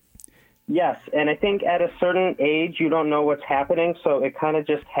 Yes, and I think at a certain age, you don't know what's happening, so it kind of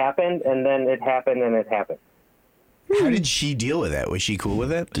just happened, and then it happened, and it happened. How did she deal with it? Was she cool with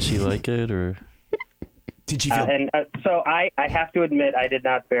it? Did she like it, or did she feel... So I have to admit, I did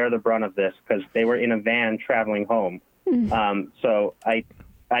not bear the brunt of this, because they were in a van traveling home. So I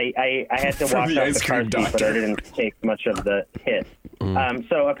had to watch out the car seat, but I didn't take much of the hit.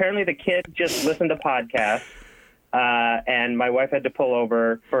 So apparently the kid just listened to podcasts, and my wife had to pull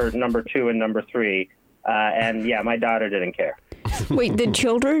over for number 2 and number 3. And yeah, my daughter didn't care. Wait, the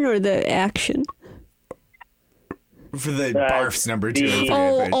children or the action? For the barfs, number 2 and 3.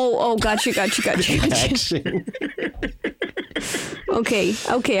 Oh, gotcha. action? Okay,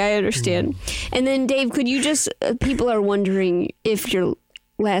 I understand. And then, Dave, could you just, people are wondering if your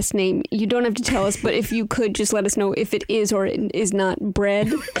last name, you don't have to tell us, but if you could just let us know if it is or it is not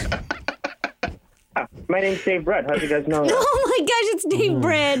Bread. My name's Dave Bread. How do you guys know that? Oh my gosh, it's Dave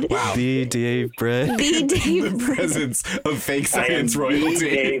Bread. Wow. The Dave Bread. The Dave The Bread. presence of fake science royalty.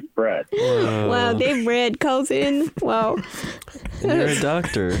 Dave Bread. Wow, Dave Bread calls in. Wow. And you're a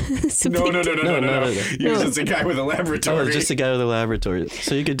doctor. No. You're just a guy with a laboratory. Oh, just a guy with a laboratory.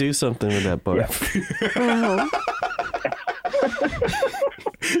 So you could do something with that barf. Wow.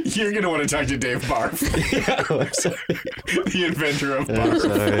 You're going to want to talk to Dave Barf. I'm sorry. The inventor of I'm barf.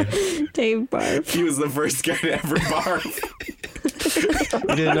 sorry. Dave Barf. He was the first guy to ever barf.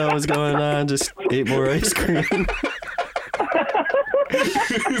 You didn't know what was going on. Just ate more ice cream.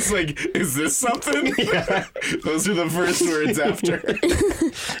 It's like, is this something? Yeah. Those are the first words after.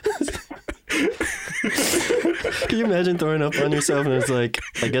 Can you imagine throwing up on yourself and it's like,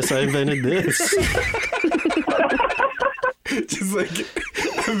 I guess I invented this? Just like,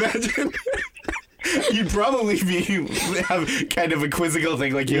 imagine. You'd probably have kind of a quizzical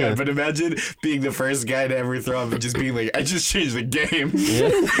thing like you had, but imagine being the first guy to ever throw up and just being like, I just changed the game.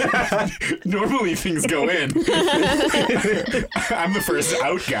 Yeah. Normally things go in. I'm the first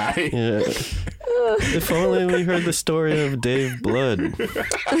out guy. Yeah. If only we heard the story of Dave Blood.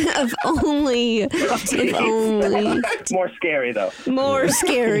 If only. More scary, though. More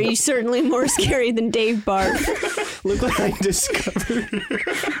scary. Certainly more scary than Dave Barf. Look what I discovered.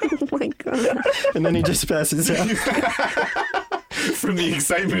 Oh, my God. And then he just passes out. From the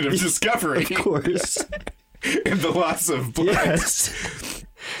excitement of discovery. Of course. And the loss of blood. Yes.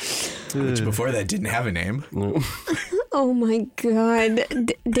 Which before that didn't have a name. No. Oh my God,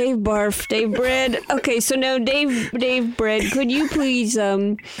 Dave Barf, Dave Bread. Okay, so now Dave Bread, could you please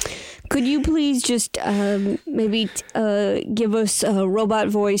just maybe give us a robot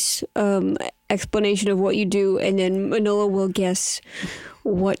voice explanation of what you do, and then Manolo will guess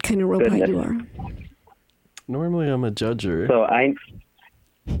what kind of robot you are. Normally, I'm a judger.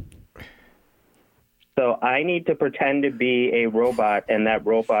 So I need to pretend to be a robot, and that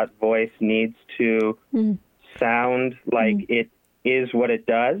robot voice needs to sound like it is what it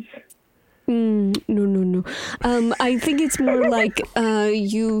does. No. I think it's more like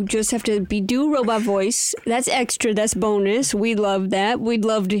you just have to do robot voice. That's extra. That's bonus. We love that. We'd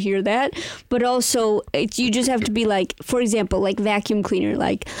love to hear that. But also, you just have to be like, for example, like vacuum cleaner.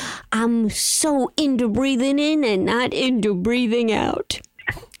 Like, I'm so into breathing in and not into breathing out.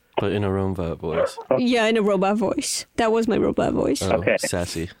 But in a robot voice. Yeah, in a robot voice. That was my robot voice. Oh, okay.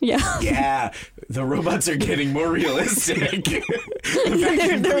 Sassy. Yeah. Yeah. The robots are getting more realistic. They're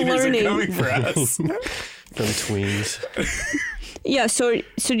learning. Are coming for us. From tweens. Yeah. So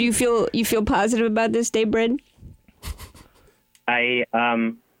do you feel positive about this, Dave Bread? I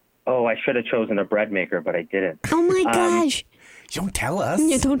should have chosen a bread maker, but I didn't. Oh my gosh. Don't tell us.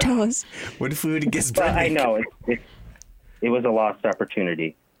 Yeah, don't tell us. What if we would guess bread maker? I know it was a lost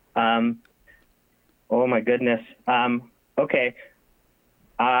opportunity. Oh my goodness. Okay.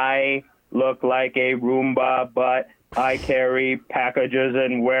 I look like a Roomba, but I carry packages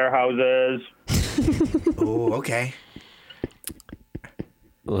in warehouses. Oh, okay.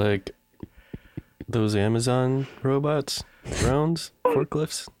 Like those Amazon robots, drones,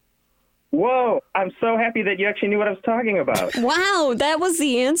 forklifts. Whoa, I'm so happy that you actually knew what I was talking about. Wow, that was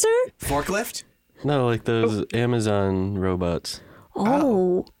the answer? Forklift? No, like those Amazon robots.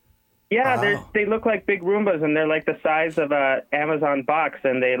 Oh. Yeah, they look like big Roombas, and they're like the size of a Amazon box,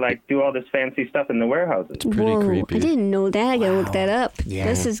 and they like do all this fancy stuff in the warehouses. It's pretty creepy. I didn't know that. I gotta look that up. Yeah.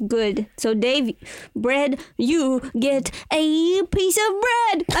 This is good. So, Dave, Bread, you get a piece of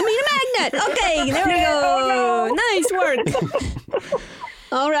bread. I mean, a magnet. Okay, there we go. Oh, no. Nice work.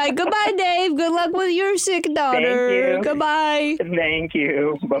 All right, goodbye, Dave. Good luck with your sick daughter. Thank you. Goodbye. Thank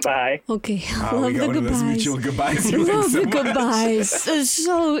you. Bye-bye. Okay, love we the got one of those goodbyes. mutual goodbyes. You Love like so the much. goodbyes. It's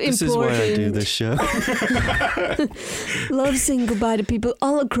so important. This is why I do this show. Love saying goodbye to people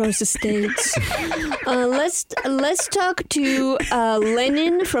all across the states. Let's talk to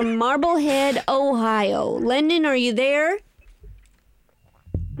Lennon from Marblehead, Ohio. Lennon, are you there?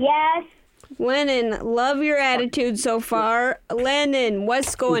 Yes. Lennon, love your attitude so far. Lennon,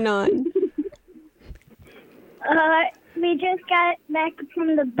 what's going on? We just got back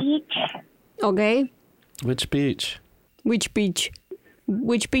from the beach. Okay. Which beach? Which beach?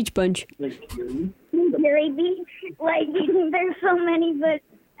 Which beach bunch? Missouri Beach. Like, there's so many, but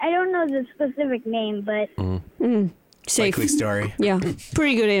I don't know the specific name, but... Safe. Likely story. Yeah,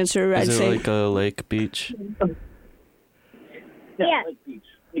 pretty good answer, I'd Is it say. like a lake beach? Yeah.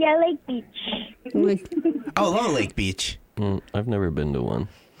 Yeah, Lake Beach. Oh, I love a lake beach. I've never been to one.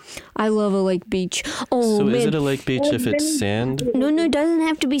 I love a lake beach. Oh, So man. is it a lake beach if it's sand? No, it doesn't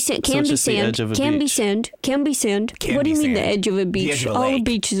have to be sand. So Can it's be just the sand. edge of a Can be beach. sand. Can be sand. Can What do be you mean the sand. edge of a beach? edge of a All lake.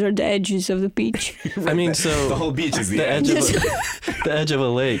 beaches are the edges of the beach. I mean, so The whole beach is the the edge. edge of the edge of a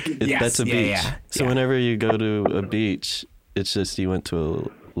lake. Yes, That's a yeah, beach. yeah, So yeah. whenever you go to a beach, it's just you went to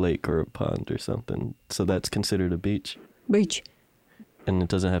a lake or a pond or something. So that's considered a beach, Beach. and it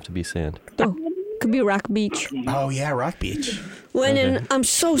doesn't have to be sand. Oh, could be a rock beach. Oh, yeah, Rock Beach. Lennon, I'm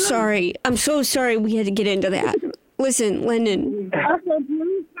so sorry. I'm so sorry we had to get into that. Listen, Lennon. Also,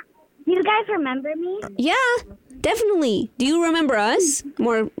 do you guys remember me? Yeah, definitely. Do you remember us?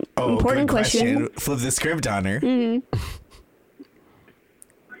 More Oh, important good question. Flip the script on her.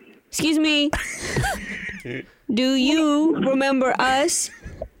 Excuse me. Do you remember us?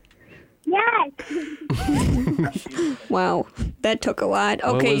 Yes. Wow, that took a lot.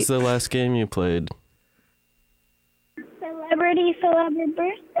 What Okay. was the last game you played? Celebrity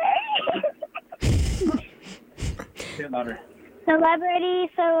birthday. Celebrity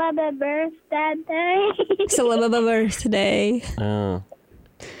birthday. Celebrity birthday. Oh.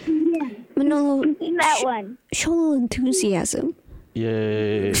 Yeah. Manolo, That one. show a little enthusiasm.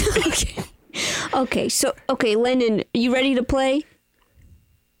 Yay. Okay, Lennon, you ready to play?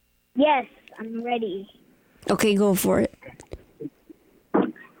 Yes, I'm ready. Okay, go for it.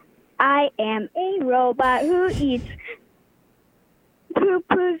 I am a robot who eats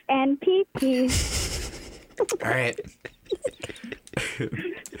poo-poos and pee-pees. All right.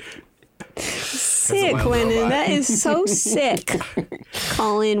 Sick, Lennon. That is so sick.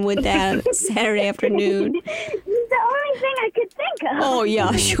 Call in with that Saturday afternoon. It's the only thing I could think of. Oh,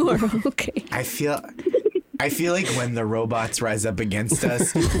 yeah, sure. Okay. I feel like when the robots rise up against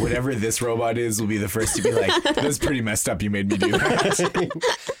us, whatever this robot is will be the first to be like, that's pretty messed up. You made me do that.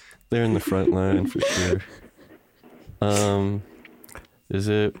 They're in the front line for sure. Is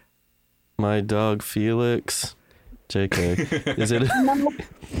it my dog Felix? JK.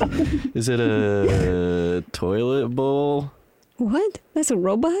 Is it a toilet bowl? What? That's a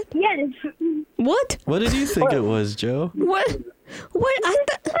robot? Yes. What? What did you think it was, Joe? What?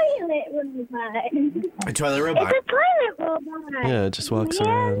 Toilet robot. A toilet robot. It's a toilet robot. Yeah, it just walks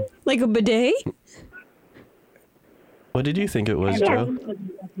around. Like a bidet? What did you think it was, Joe?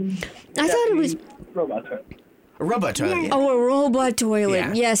 I thought it was... A robot toilet. Yeah. Oh, a robot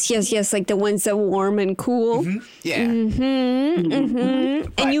toilet. Yeah. Yes. Like the ones that warm and cool. Mm-hmm. Yeah.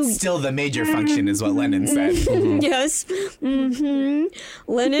 Mm-hmm. But and still the major function is what Lennon said. Yes. Mm-hmm.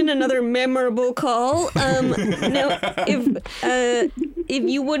 Lennon, another memorable call. Now, if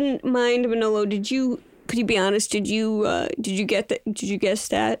you wouldn't mind, Manolo, could you be honest? Did you get that? Did you guess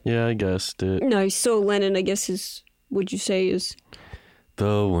that? Yeah, I guessed it. Nice. So Lennon, I guess would you say is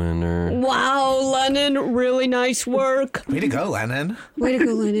the winner. Wow, Lennon, really nice work. Way to go, Lennon. Way to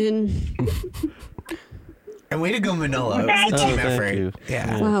go, Lennon. And way to go, Manolo. It was a team effort. You.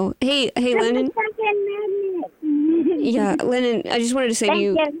 Yeah. Wow. Hey, Lennon. Yeah, Lennon, I just wanted to say to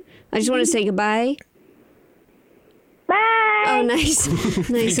you, I just want to say goodbye. Bye. Oh, nice.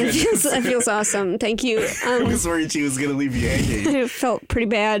 Nice. That feels awesome. Thank you. I was worried she was going to leave you hanging. It felt pretty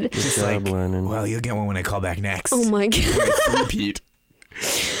bad. Just job, Lennon. Well, you'll get one when I call back next. Oh, my God. Repeat.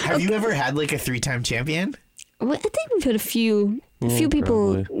 Have you ever had like a 3-time champion? Well, I think we've had a few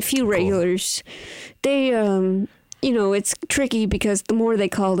people, probably. a few regulars. They, it's tricky because the more they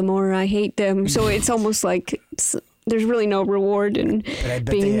call, the more I hate them. So it's almost like there's really no reward in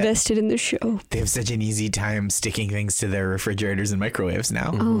being invested in the show. They have such an easy time sticking things to their refrigerators and microwaves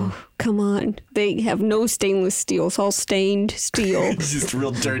now. Oh, come on. They have no stainless steel. It's all stained steel. Just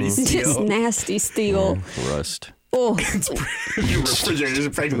real dirty steel. Just nasty steel. Rust. Oh. Your refrigerators are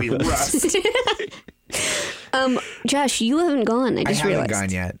practically rust. Josh, you haven't gone. I just realized. I haven't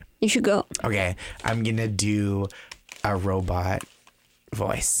gone yet. You should go. Okay, I'm gonna do a robot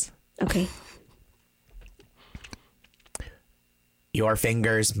voice. Okay. Your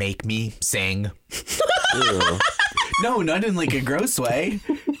fingers make me sing. Ew. No, not in like a gross way.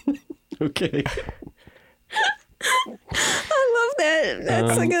 Okay. I love that.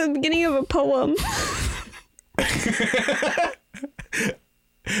 That's like the beginning of a poem.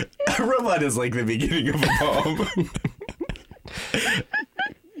 A robot is like the beginning of a poem.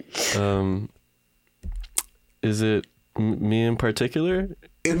 Is it me in particular?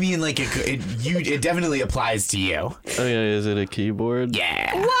 I mean, like it definitely applies to you. Oh yeah, is it a keyboard?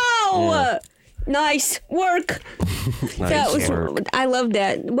 Yeah. Wow. Yeah. Nice work. Nice work. I love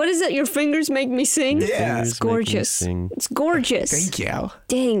that. What is it? Your fingers make me sing? Yeah. It's gorgeous. It's gorgeous. Thank you.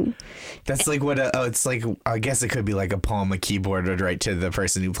 Dang. That's like what it's like. I guess it could be like a poem a keyboard would write to the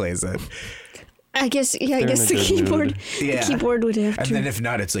person who plays it. I guess the keyboard. Yeah. The keyboard would have to. And then if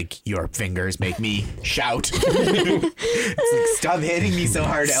not, it's like your fingers make me shout. It's like, stop hitting me so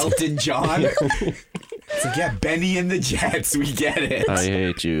hard, Elton John. It's like, yeah, Benny and the Jets, we get it. I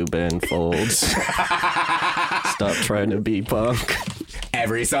hate you, Ben Folds. Stop trying to be punk.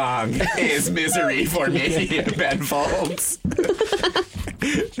 Every song is misery for me, Ben Folds.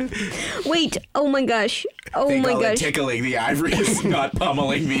 Wait, oh my gosh. Tickling the ivories, not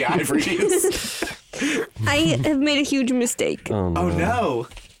pummeling the ivories. I have made a huge mistake. Oh no.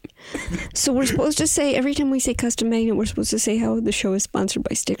 So we're supposed to say, every time we say custom magnet, we're supposed to say how the show is sponsored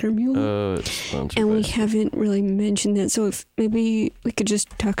by Sticker Mule. Oh, it's sponsored and by... we haven't really mentioned that. So if maybe we could just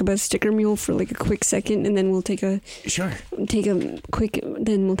talk about Sticker Mule for like a quick second, and then we'll then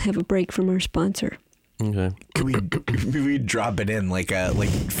we'll have a break from our sponsor. Okay. Could we drop it in like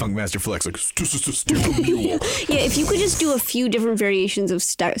Funkmaster Flex, like Sticker Mule? Yeah, if you could just do a few different variations of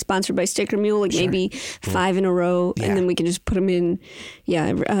sponsored by Sticker Mule, like maybe 5 in a row, and then we can just put them in.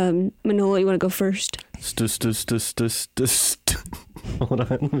 Yeah, Manolo, you want to go first? Hold on,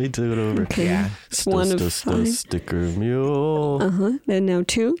 let me do it over. Okay. Yeah. One of 5. Sticker Mule. Then now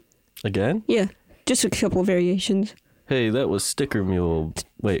 2. Again? Yeah, just a couple variations. Hey, that was Sticker Mule.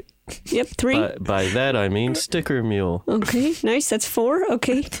 Wait. Yep, 3. By that I mean Sticker Mule. Okay, nice. That's 4.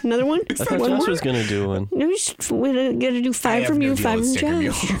 Okay, another one. I thought Josh was gonna do one. No, we're gonna do 5 from you, 5 from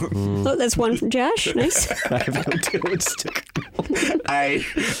Josh. Oh, that's 1 from Josh. Nice. I have no deal with Sticker Mule. I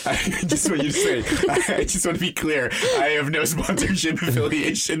just want you to say, I just want to be clear, I have no sponsorship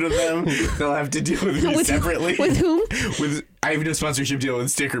affiliation with them. They'll have to deal with me separately. With whom? I have no sponsorship deal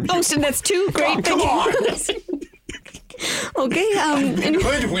with Sticker Mule. Oh, so that's 2. Great. Oh, come on. Okay.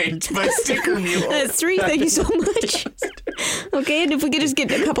 Hoodwinked by Sticker Mule. That's 3. Thank you so much. Okay, and if we could just get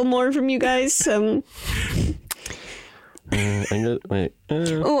a couple more from you guys. Wait.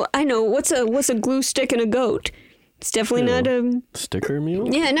 Oh, I know. What's a glue stick and a goat? It's definitely not a Sticker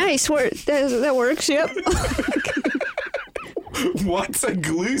Mule. Yeah, nice work. That works. Yep. What's a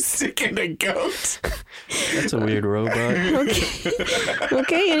glue stick and a goat? That's a weird robot.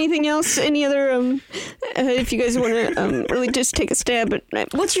 Okay. Anything else? Any other? If you guys want to really just take a stab at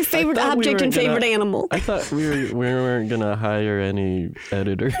what's your favorite object and favorite animal? I thought we weren't gonna hire any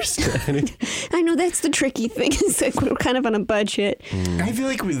editors. I know that's the tricky thing. Is like we're kind of on a budget. I feel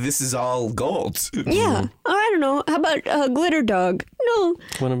like this is all gold. Yeah. Oh, I don't know. How about glitter dog? No.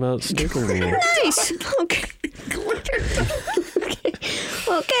 What about Sticker Mule? Nice. Okay. Glitter dog.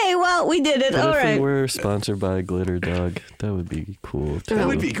 Okay, well, we did it. What All if right. we were sponsored by Glitter Dog? That would be cool. That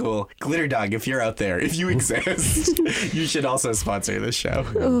would be cool. Glitter Dog, if you're out there, if you exist, you should also sponsor this show.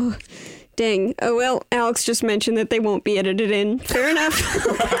 Oh, dang. Oh, well, Alex just mentioned that they won't be edited in. Fair enough.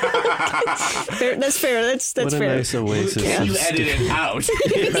 That's fair. That's what fair. A nice oasis. Can you edit it out?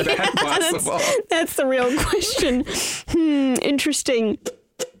 Is that possible? That's the real question. Interesting.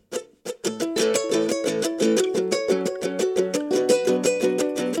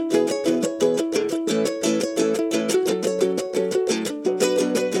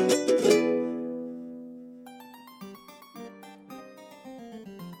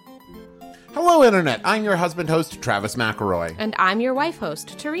 Hello, Internet. I'm your husband host, Travis McElroy. And I'm your wife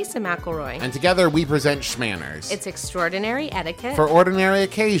host, Teresa McElroy. And together we present Schmanners. It's extraordinary etiquette. For ordinary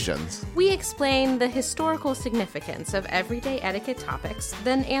occasions. We explain the historical significance of everyday etiquette topics,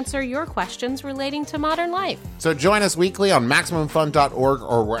 then answer your questions relating to modern life. So join us weekly on MaximumFun.org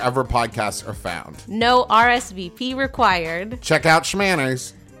or wherever podcasts are found. No RSVP required. Check out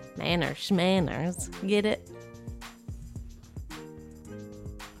Schmanners. Schmanners. Get it?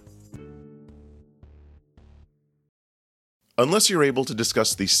 Unless you're able to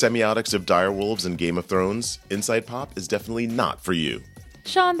discuss the semiotics of direwolves and Game of Thrones, Inside Pop is definitely not for you.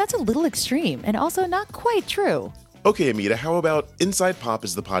 Sean, that's a little extreme and also not quite true. Okay, Amita, how about Inside Pop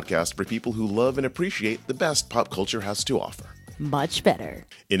is the podcast for people who love and appreciate the best pop culture has to offer? Much better.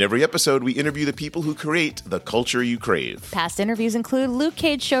 In every episode, we interview the people who create the culture you crave. Past interviews include Luke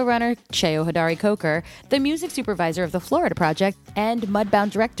Cage showrunner Cheo Hodari Coker, the music supervisor of the Florida Project, and Mudbound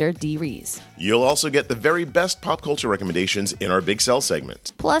director Dee Rees. You'll also get the very best pop culture recommendations in our Big Sell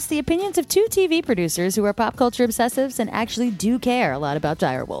segment. Plus the opinions of 2 TV producers who are pop culture obsessives and actually do care a lot about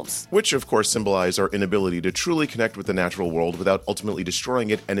direwolves. Which, of course, symbolize our inability to truly connect with the natural world without ultimately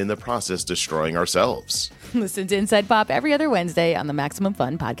destroying it and in the process destroying ourselves. Listen to Inside Pop every other Wednesday on the Maximum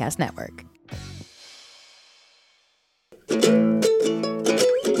Fun Podcast Network.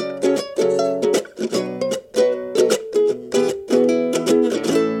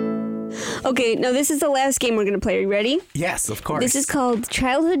 Okay, now this is the last game we're going to play. Are you ready? Yes, of course. This is called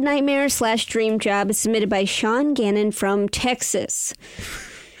Childhood Nightmare / Dream Job. It's submitted by Sean Gannon from Texas.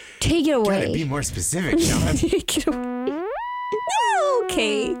 Take it away. Gotta be more specific, Sean. Take it away.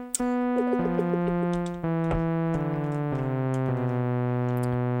 Okay.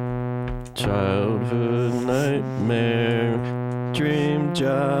 Childhood nightmare, dream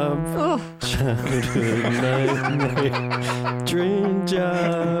job. Oh. Childhood nightmare, dream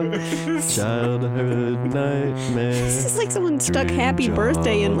job. Childhood nightmare. This is like someone stuck Happy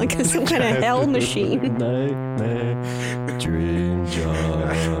Birthday in like some kind of hell machine. Nightmare, dream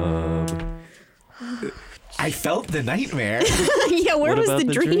job. I felt the nightmare. Yeah, where was the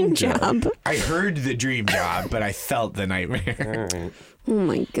dream job? I heard the dream job, but I felt the nightmare. Oh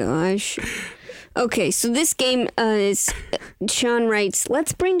my gosh. Okay, so this game is, Sean writes,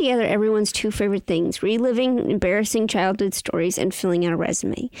 let's bring together everyone's two favorite things, reliving embarrassing childhood stories and filling out a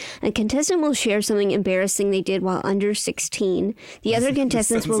resume. A contestant will share something embarrassing they did while under 16. The other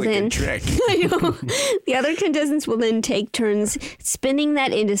contestants will then... I know. The other contestants will then take turns spinning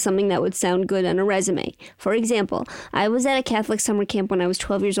that into something that would sound good on a resume. For example, I was at a Catholic summer camp when I was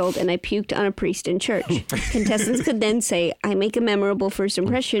 12 years old and I puked on a priest in church. Contestants could then say, I make a memorable first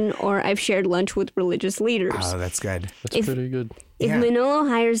impression, or I've shared lunch with religious leaders. Oh, that's good. That's pretty good. If Manolo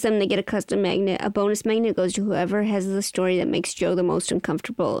hires them, they get a custom magnet. A bonus magnet goes to whoever has the story that makes Joe the most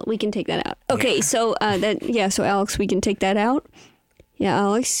uncomfortable. We can take that out. Okay, so so Alex, we can take that out. Yeah,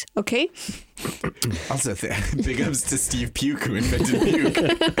 Alex. Okay. Also, big ups to Steve Puke, who invented puke.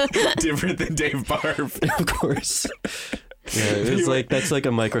 Different than Dave Barf. Of course. Yeah, it's like that's like a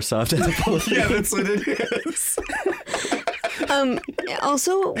Microsoft Apple. Yeah, that's what it is.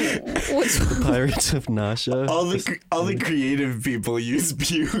 Also, what's Pirates of Nasha? All the creative people use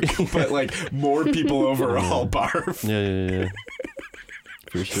puke, but like more people overall barf. Yeah.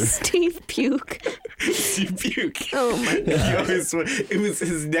 For sure. Steve Puke. Steve Puke. Oh my god.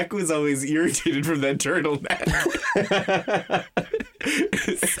 His neck was always irritated from that turtleneck.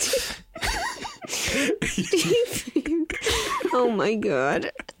 Steve Puke. Oh my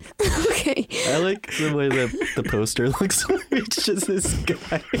god. Okay. I like the way the poster looks. It's just this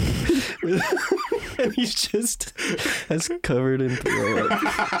guy, and he's just as covered in throw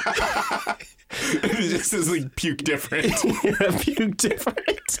up. It just says like puke different. Yeah, puke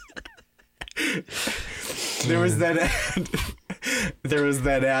different. There was that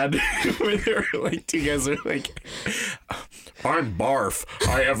ad where they were like, two guys are like, I'm Barf.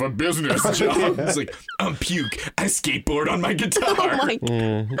 I have a business job. It's like, I'm Puke. I skateboard on my guitar. Oh my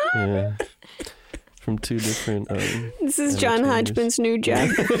god. Yeah. From two different. This is John Hodgman's new job.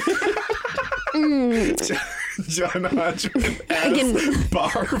 John Hodgman as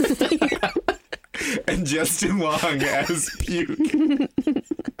Barf. And Justin Long as Puke.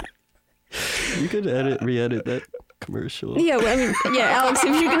 You could re-edit that commercial. Yeah, well, I mean, Alex,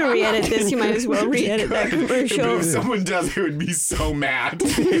 if you're going to re-edit this, you might as well re-edit that commercial. If someone does, I would be so mad.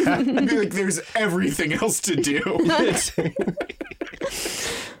 I'd be like, there's everything else to do.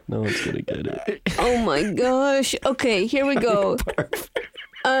 No one's going to get it. Oh my gosh. Okay, here we go.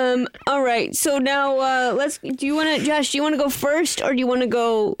 All right. So now, Josh, do you want to go first or do you want to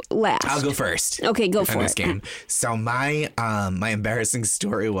go last? I'll go first. Okay, go for this it. game. So my embarrassing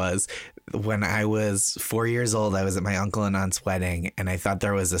story was when I was 4 years old, I was at my uncle and aunt's wedding, and I thought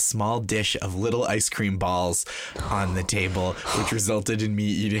there was a small dish of little ice cream balls on the table, which resulted in me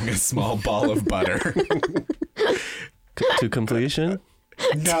eating a small ball of butter. To completion?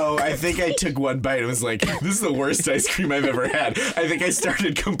 No, I think I took one bite and was like, this is the worst ice cream I've ever had. I think I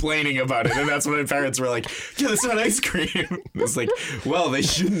started complaining about it, and that's when my parents were like, yeah, that's not ice cream. I was like, well, they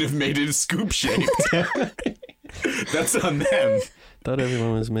shouldn't have made it scoop shaped. That's on them. Thought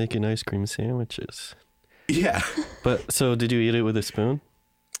everyone was making ice cream sandwiches. Yeah. But, so did you eat it with a spoon?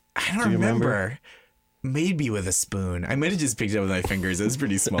 I don't remember. Maybe with a spoon. I might have just picked it up with my fingers. It was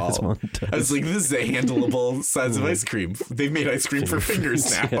pretty small. I was like, this is a handleable size of ice cream. They've made ice cream for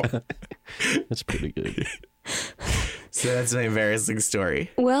fingers now. Yeah. That's pretty good. So that's my embarrassing story.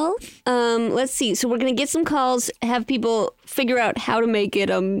 Well, let's see. So we're gonna get some calls, have people figure out how to make it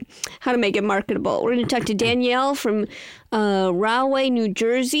marketable. We're gonna talk to Danielle from Rahway, New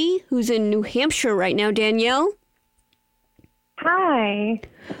Jersey, who's in New Hampshire right now. Danielle. Hi,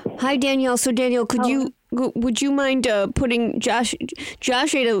 Danielle. So Danielle, would you mind putting Josh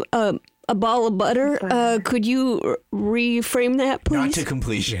ate a ball of butter? Could you reframe that, please? Not to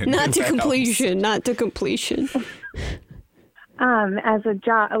completion. Not to completion. As a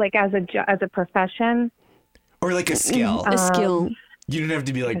job, like as a profession, or like a skill. A skill. You don't have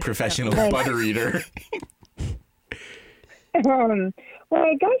to be like professional butter eater. Well,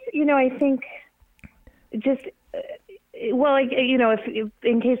 I guess I think just. Well, like, if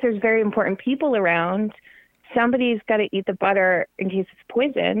in case there's very important people around, somebody's got to eat the butter in case it's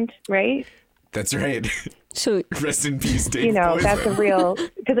poisoned, right? That's right. So rest in peace, Dave. Poison. That's a real,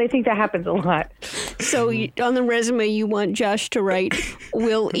 because I think that happens a lot. So on the resume, you want Josh to write,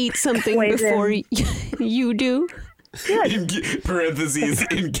 "We'll eat something before you do." In parentheses,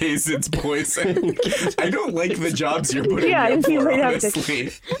 in case it's poison. I don't like the jobs you're putting up for,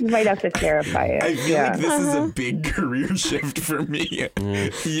 honestly. You might have to clarify it. I feel like this is a big career shift for me.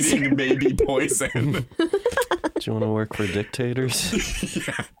 Eating maybe poison. Do you want to work for dictators?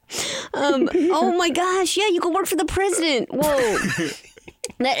 Yeah. Oh my gosh, yeah, you can work for the president. Whoa.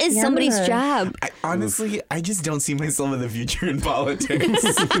 That is somebody's job. Honestly, I just don't see myself in the future in politics.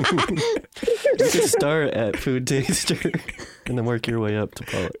 You could start at food taster and then work your way up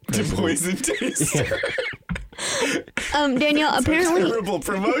to poison taster. Danielle, apparently terrible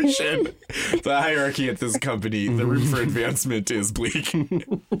promotion. The hierarchy at this company, the room for advancement is bleak.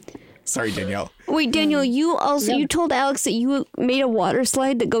 Sorry, Danielle. Wait, Danielle, you told Alex that you made a water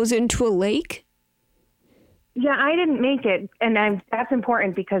slide that goes into a lake? Yeah, I didn't make it, and that's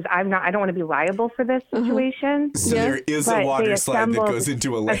important because I don't want to be liable for this situation. So there is a water slide that goes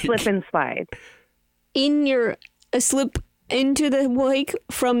into a lake. A slip and slide. A slip into the lake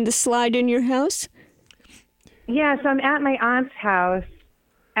from the slide in your house? Yeah, so I'm at my aunt's house,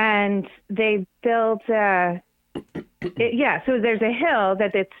 and they built so there's a hill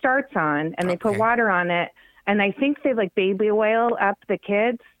that it starts on, and they put water on it, and I think they baby oil up the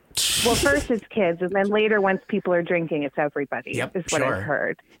kids. Well, first it's kids, and then later, once people are drinking, it's everybody. Yep, is what I've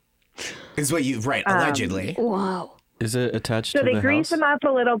heard. Is what you allegedly. Wow. Is it attached to the house? So they grease them up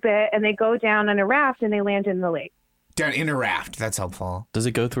a little bit, and they go down on a raft, and they land in the lake. Down in a raft. That's helpful. Does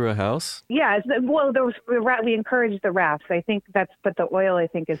it go through a house? Yeah. We encourage the rafts. I think but the oil, I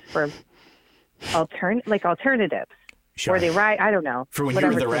think, is for alternatives. Sure. Or they ride. I don't know. For when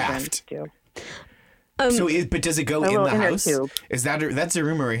you're in the raft. Do. But does it go in the house? Tube. Is that's a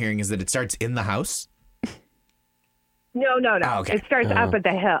rumor we're hearing? Is that it starts in the house? No. Oh, okay. It starts up at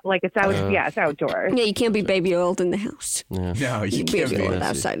the hill, it's out. It's outdoors. Yeah, you can't be baby oiled in the house. Yeah. No, you can't be oiled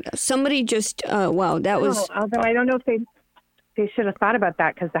outside the house. Somebody just wow, that was. Although I don't know if they should have thought about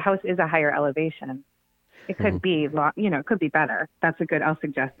that because the house is a higher elevation. It could be it could be better. I'll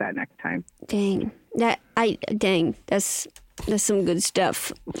suggest that next time. Dang, that's some good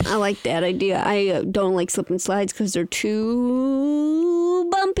stuff. I like that idea. I don't like slip and slides because they're too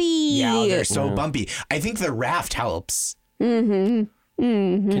bumpy. Yeah, they're so bumpy. I think the raft helps. Mm-hmm.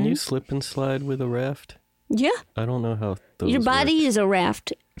 Can you slip and slide with a raft? Yeah. I don't know how those Your body work. is a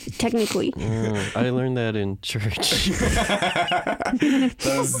raft, technically. I learned that in church.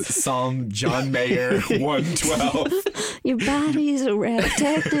 Those Psalm John Mayer 112. Your body is a raft,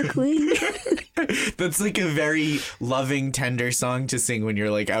 technically. That's a very loving, tender song to sing when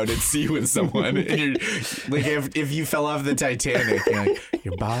you're out at sea with someone. And you're if you fell off the Titanic, you're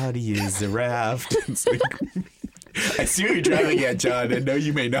your body is a raft. It's I see what you're driving at, John, and no,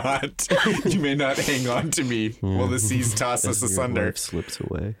 you may not. You may not hang on to me while the seas toss us asunder. Life slips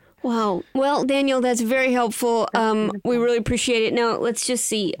away. Wow. Well, Daniel, that's very helpful. We really appreciate it. Now, let's just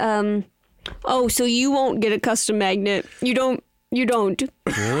see. So you won't get a custom magnet. You don't.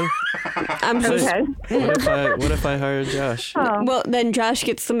 Really? I'm so okay. What if I hire Josh? Oh. Well, then Josh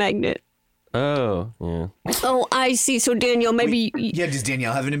gets the magnet. Oh, yeah. Oh, I see. So, Daniel, maybe... does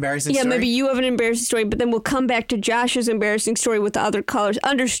Danielle have an embarrassing story? Yeah, maybe you have an embarrassing story, but then we'll come back to Josh's embarrassing story with the other callers.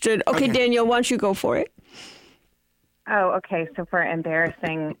 Understood. Okay, Danielle, why don't you go for it? Oh, okay. So for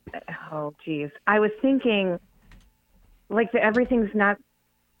embarrassing... Oh, geez. I was thinking, everything's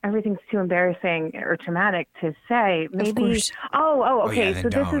too embarrassing or traumatic to say. Maybe. Okay. So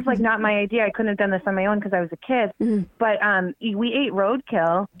this is not my idea. I couldn't have done this on my own because I was a kid. Mm-hmm. But we ate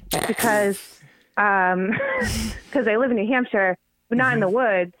roadkill because I live in New Hampshire, but not in the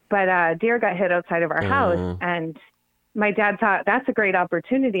woods. But deer got hit outside of our house, and my dad thought that's a great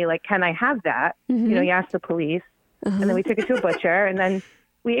opportunity. Can I have that? Mm-hmm. He asked the police, and then we took it to a butcher, and then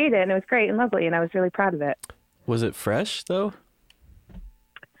we ate it, and it was great and lovely, and I was really proud of it. Was it fresh though?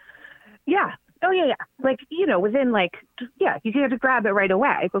 Yeah. Oh, yeah. Within you had to grab it right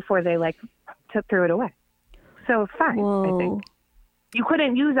away before they threw it away. So fine, I think. You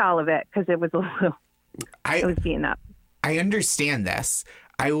couldn't use all of it because it was it was beaten up. I understand this.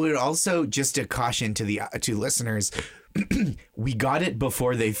 I would also, just a caution to the to listeners, we got it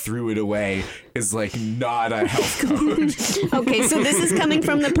before they threw it away is not a health code. Okay, so this is coming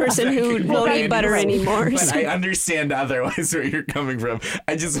from the person who won't eat butter anymore. But I understand otherwise where you're coming from.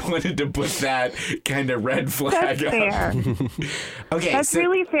 I just wanted to put that kind of red flag That's fair. Okay, that's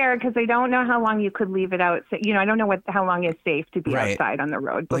really fair because I don't know how long you could leave it out. I don't know how long is safe to be outside on the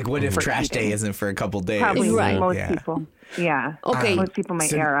road. What if trash day isn't for a couple days? Probably right. Most people. Yeah. Okay. Most people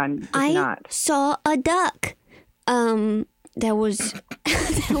might err on not. Saw a duck. That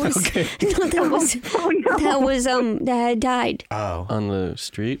had died. Oh. On the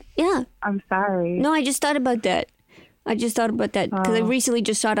street? Yeah. I'm sorry. No, I just thought about that. Because I recently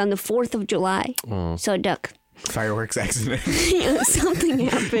just saw it on the 4th of July. Oh. Saw a duck. Fireworks accident. Something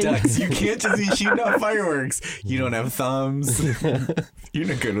happened. Ducks, you can't just be shooting off fireworks. You don't have thumbs. You're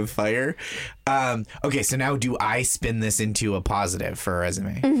not good with fire. Okay, so now do I spin this into a positive for a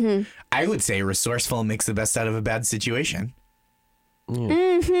resume? Mm-hmm. I would say resourceful makes the best out of a bad situation.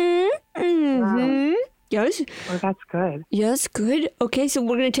 Mm-hmm. Mm-hmm. Yes? Oh, that's good. Yes, good. Okay, so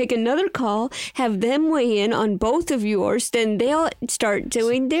we're going to take another call, have them weigh in on both of yours, then they'll start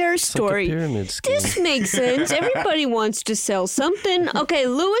doing their story. Like a pyramid scheme. This makes sense. Everybody wants to sell something. Okay,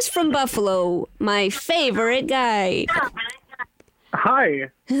 Louis from Buffalo, my favorite guy. Hi.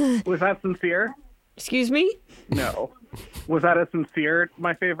 Was that sincere? Excuse me? No. Was that a sincere,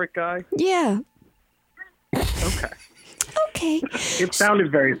 my favorite guy? Yeah. Okay. Okay. It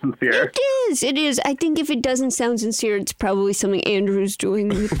sounded very sincere. It is. I think if it doesn't sound sincere, it's probably something Andrew's doing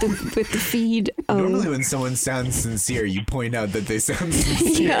with the feed. Normally when someone sounds sincere, you point out that they sound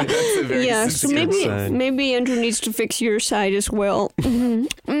sincere. Yeah, That's a very so sincere sign. maybe Andrew needs to fix your side as well.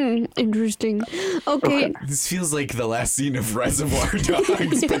 Interesting. Okay. This feels like the last scene of Reservoir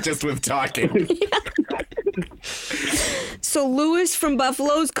Dogs, but just with talking. So Louis from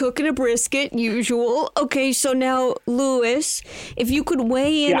Buffalo's cooking a brisket, usual. Okay, so now Louis, if you could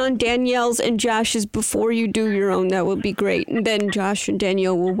weigh in on Danielle's and Josh's before you do your own, that would be great. And then Josh and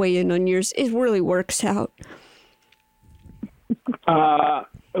Danielle will weigh in on yours. It really works out.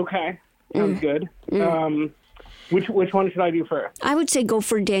 Okay. Sounds good. Which one should I do first? I would say go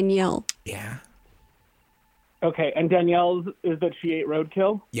for Danielle. Yeah. Okay, and Danielle's is that she ate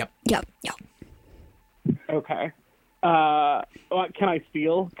roadkill? Yep. Okay. Can I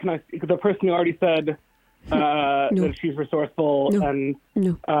steal? The person who already said that she's resourceful and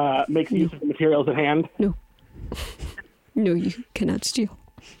makes use of the materials at hand? No, you cannot steal.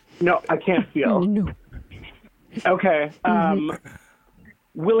 No, I can't steal. No. Okay.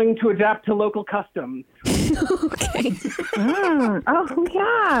 Willing to adapt to local customs. Okay. Oh,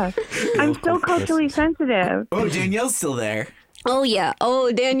 yeah. I'm so culturally sensitive. Oh, Danielle's still there. Oh, yeah.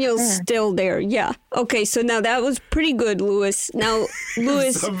 Oh, Daniel's still there. Yeah. Okay, so now that was pretty good, Louis. Now,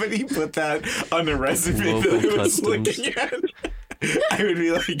 Louis... Somebody put that on a resume Local that I was customs. looking at. I would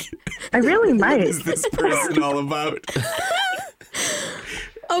be like... I really might. What is this person all about?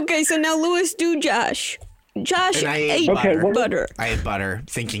 Okay, so now Louis, do Josh. Josh And I ate ate butter. I ate butter,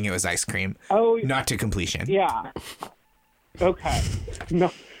 thinking it was ice cream. Oh, not to completion. Yeah. Okay.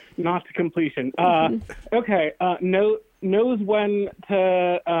 No, not to completion. Okay. Knows when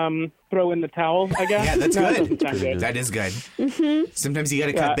to throw in the towel, I guess. Yeah, that's No, that good. doesn't sound good. That is good. Sometimes you got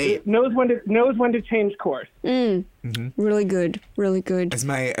to Yeah, cut bait. knows when to change course. Really good. Really good. As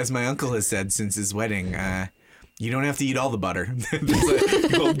my uncle has said since his wedding, you don't have to eat all the butter. That's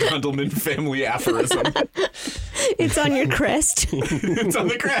an old Gondelman family aphorism. It's on your crest. It's on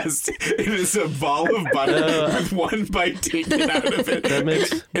the crest. It is a ball of butter with one bite taken out of it. That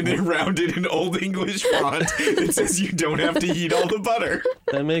makes- and then rounded in Old English font. It says you don't have to eat all the butter.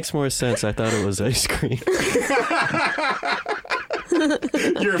 That makes more sense. I thought it was ice cream.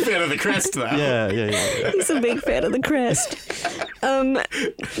 You're a fan of the crest, though. Yeah. He's a big fan of the crest.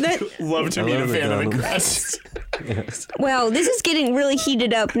 Love to meet a fan of the crest. Yes. Wow, this is getting really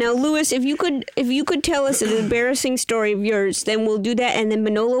heated up. Now, Louis, if you could tell us an embarrassing story of yours, then we'll do that, and then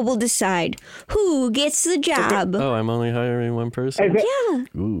Manolo will decide who gets the job. Oh, I'm only hiring one person? Yeah.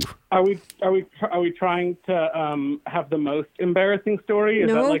 Ooh. Are we trying to have the most embarrassing story? Is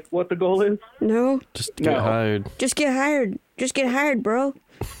No. that like what the goal is? No. Just get hired. Just get hired. Just get hired, bro.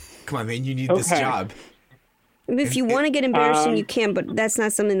 Come on, man. You need this job. If you want to get embarrassing, you can, but that's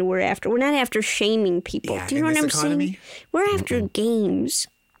not something we're after. We're not after shaming people. Yeah, Do you know in what I'm this economy? saying? We're after games.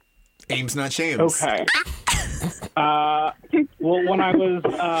 Ames, not shames. Okay. Well, when I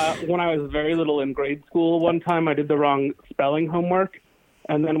was very little in grade school, one time I did the wrong spelling homework,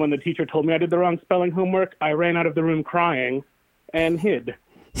 and then when the teacher told me I did the wrong spelling homework, I ran out of the room crying and hid.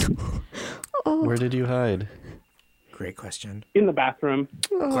 Where did you hide? Great question. In the bathroom.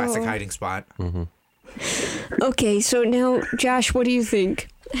 Classic hiding spot. Mm-hmm. Okay, so now, Josh, what do you think?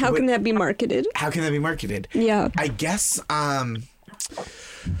 How can that be marketed? How can that be marketed? Yeah. I guess, I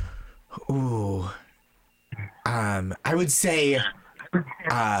would say,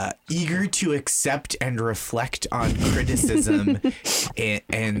 eager to accept and reflect on criticism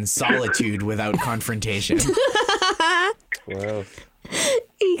and solitude without confrontation. Wow.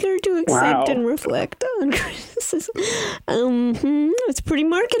 Eager to accept and reflect on criticism. It's pretty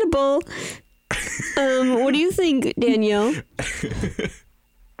marketable. What do you think, Danielle?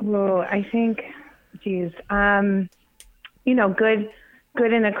 Well, I think, geez, good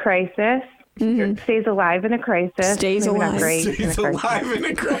in a crisis. Stays alive in a crisis. Stays Maybe alive. Not great in a Stays crisis. alive in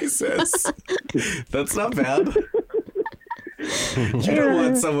a crisis. That's not bad. You don't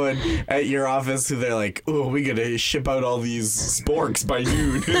want someone at your office who they're like, oh, we gotta ship out all these sporks by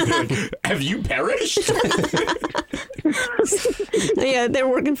noon. Like, have you perished? Yeah, they're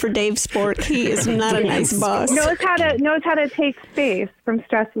working for Dave Spork. He is not a nice boss. Knows how to take space from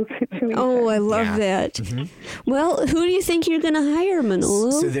stressful situations. Oh, I love that. Well, who do you think you're going to hire,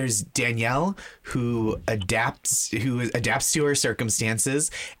 Manolo? So there's Danielle, who adapts to her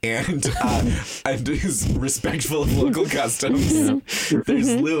circumstances and is respectful of local customs.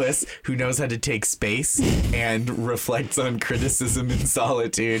 There's Lewis, who knows how to take space and reflects on criticism in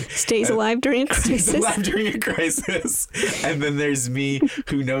solitude. Stays alive during a crisis. And then there's me,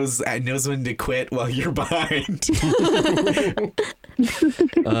 who knows when to quit while you're behind.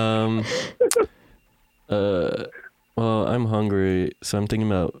 Well, I'm hungry, so I'm thinking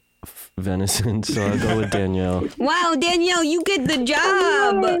about venison, so I'll go with Danielle. Wow, Danielle, you get the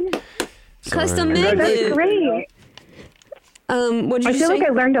job. Custom made. That's great. What'd you I feel say? like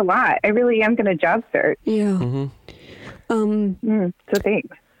I learned a lot. I really am going to job search. Yeah. So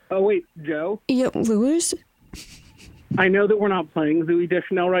thanks. Oh, wait, Joe? Yep, Lewis? I know that we're not playing Zooey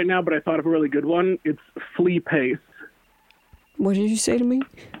Deschanel right now, but I thought of a really good one. It's Flea Pace. What did you say to me?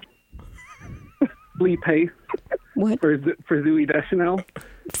 Flea Pace. What? For Zooey Deschanel.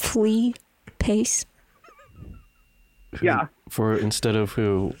 Flea Pace? Yeah. For instead of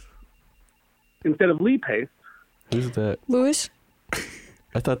who? Instead of Lee Pace. Who's that? Lewis?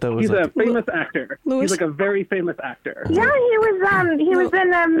 I thought that was He's a famous actor. Lewis? He's like a very famous actor. Yeah, he was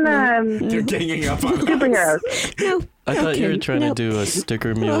in You're ganging up on superheroes. No. I thought you were trying to do a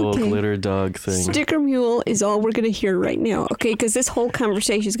sticker mule glitter dog thing. Sticker mule is all we're going to hear right now, okay? Because this whole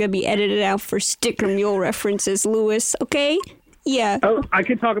conversation is going to be edited out for sticker mule references, Lewis, okay? Yeah. Oh, I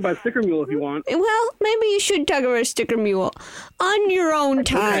could talk about sticker mule if you want. Well, maybe you should talk about sticker mule on your own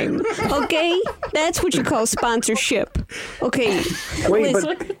time, okay? That's what you call sponsorship. Okay. Wait, Liz,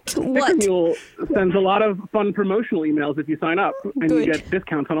 but sticker what? mule sends a lot of fun promotional emails if you sign up, and Good. you get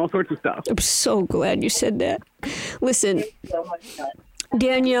discounts on all sorts of stuff. I'm so glad you said that. Listen,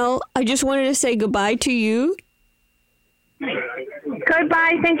 Danielle, I just wanted to say goodbye to you.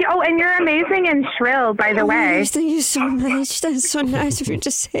 Goodbye. Thank you. Oh, and you're amazing and shrill, by the way. Yes, thank you so much. That's so nice of you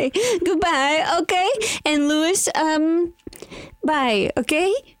to say goodbye, okay? And Lewis, bye,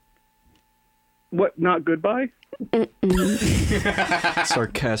 okay? What, not goodbye?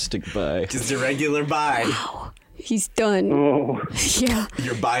 Sarcastic bye. Just a regular bye. Wow. He's done. Oh. Yeah.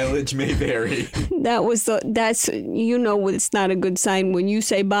 Your mileage may vary. That's it's not a good sign when you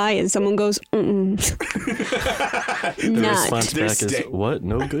say bye and someone goes, The not. response back is, what?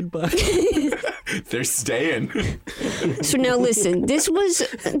 No goodbye? They're staying. So now listen, they're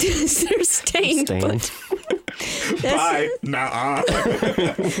staying put. Bye. Nuh-uh.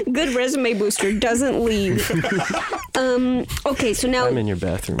 Good resume booster, doesn't leave. Okay, so now I'm in your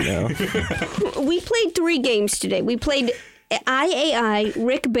bathroom now. we played 3 games today. We played IAI,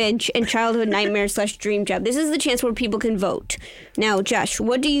 Rick Bench, and Childhood Nightmare / Dream Job. This is the chance where people can vote. Now, Josh,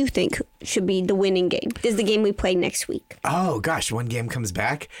 what do you think should be the winning game? This is the game we play next week. Oh gosh, one game comes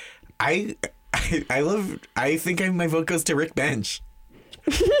back. I think my vote goes to Rick Bench.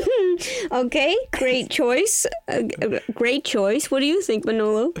 Okay, great choice. Great choice. What do you think,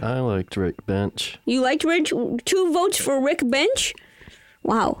 Manolo? I liked Rick Bench. You liked Rick? 2 votes for Rick Bench?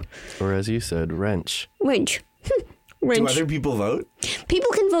 Wow. Or as you said, wrench. Wrench. Do other people vote?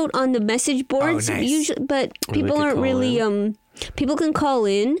 People can vote on the message boards, nice. usually, but Or people they could aren't call really. in. People can call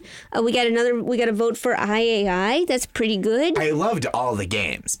in. We got a vote for IAI. That's pretty good. I loved all the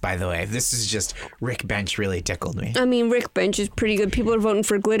games, by the way. This is just Rick Bench really tickled me. I mean, Rick Bench is pretty good. People are voting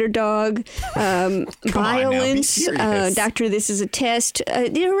for Glitter Dog, Violence, Doctor. This is a test.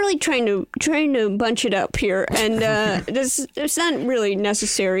 They're really trying to bunch it up here, and it's not really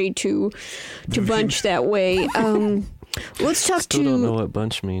necessary to bunch that way. Let's talk Still don't know what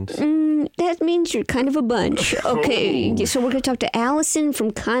bunch means. That means you're kind of a bunch. Okay, so we're going to talk to Allison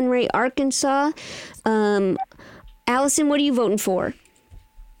from Conray, Arkansas. Allison, what are you voting for?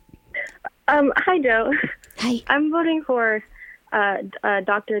 Hi, Joe. Hi. I'm voting for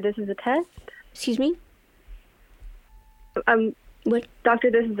Doctor, This is a Test. Excuse me? What?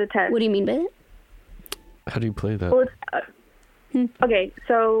 Doctor, This is a Test. What do you mean by that? How do you play that? Well, okay,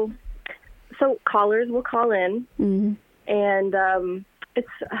 so callers will call in, and it's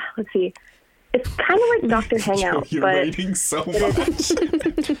let's see, it's kind of like Dr. Hangout, You're but waiting so much.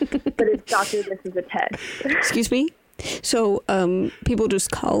 but it's Doctor, This is a Test. Excuse me? So people just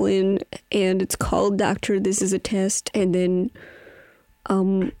call in, and it's called Doctor, This is a Test, and then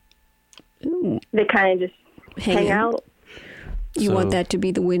they kind of just hang out. You So want that to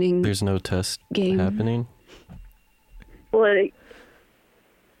be the winning There's no test game happening? Well,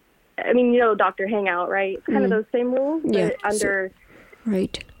 I mean, Dr. Hangout, right? It's kind of those same rules, but Yeah, under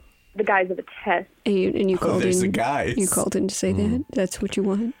right. the guise of a test. And you called there's in. a guise. You called in to say that. That's what you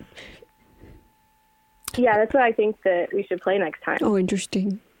want. Yeah, that's what I think that we should play next time. Oh,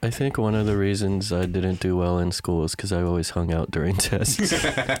 interesting. I think one of the reasons I didn't do well in school is because I always hung out during tests.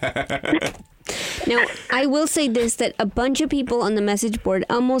 Now, I will say this, that a bunch of people on the message board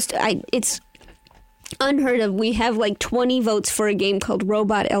it's unheard of. We have like 20 votes for a game called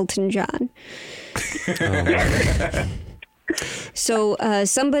Robot Elton John. So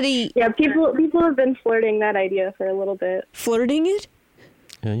somebody... Yeah, people have been flirting that idea for a little bit. Flirting it?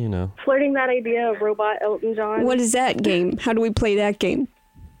 Yeah, you know. Flirting that idea of Robot Elton John. What is that game? How do we play that game?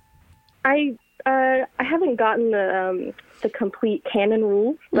 I haven't gotten the complete canon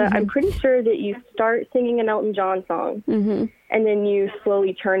rules, but I'm pretty sure that you start singing an Elton John song, and then you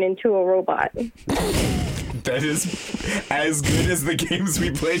slowly turn into a robot. That is as good as the games we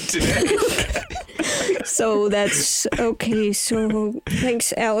played today. So that's okay. So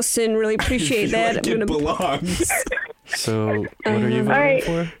thanks, Allison. Really appreciate that. Like it belongs. So what are you voting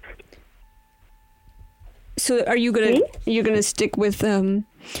for? So are you gonna stick with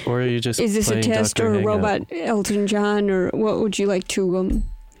or are you just is this a playing test Dr. or Hangout? Robot Elton John, or what would you like to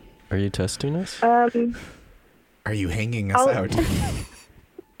Are you testing us? Are you hanging us out?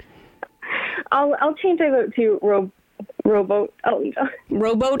 I'll change my vote to Rowboat Elton John.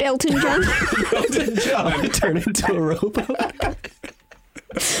 Rowboat Elton John? Elton John. Turn into a robot.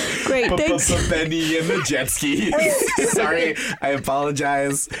 Great, thanks. Benny and the jet ski. Sorry, I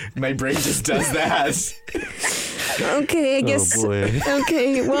apologize. My brain just does that. Okay, I guess. Oh boy.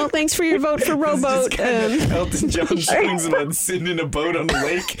 Okay, well, thanks for your vote for Rowboat. Elton John swings about sitting in a boat on the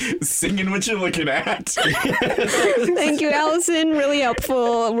lake, singing what you're looking at. Thank you, Allison. Really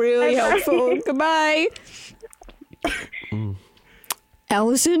helpful. Really helpful. Goodbye.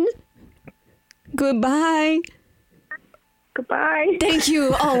 Allison? Goodbye. Goodbye. Thank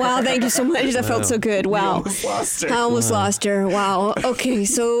you. Oh, wow. Thank you so much. That felt so good. Wow. You almost lost her. I almost lost her. Wow. Okay,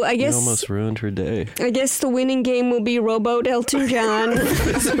 so I guess... You almost ruined her day. I guess the winning game will be Rowboat Elton John.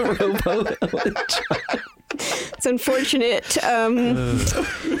 It's a Rowboat Elton John. It's unfortunate.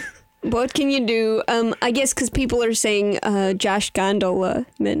 What can you do? I guess because people are saying Josh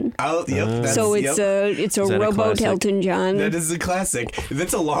Gondelman. Oh, yep. So it's a Rowboat Elton John. That is a classic.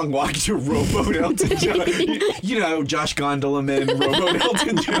 That's a long walk to Rowboat Elton John. you know, Josh Gondelman, Rowboat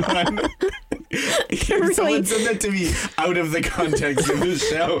Elton John. If someone said that to me out of the context of the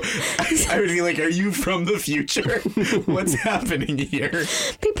show, I would be like, are you from the future? What's happening here?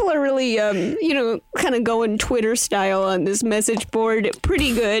 People are really, kind of going Twitter style on this message board.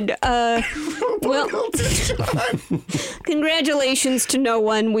 Pretty good. Well, congratulations to no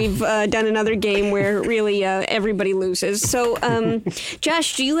one. We've done another game where really everybody loses. So,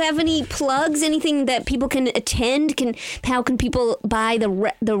 Josh, do you have any plugs? Anything that people can attend? How can people buy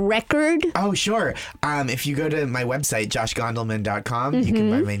the record? Oh, sure. If you go to my website, joshgondelman.com, you can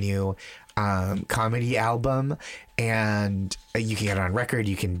buy my new comedy album, and you can get it on record.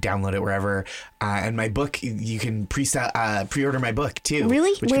 You can download it wherever. And my book, you can pre-order my book too.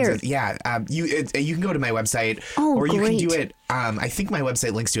 Really? Where? You can go to my website, or you can do it. I think my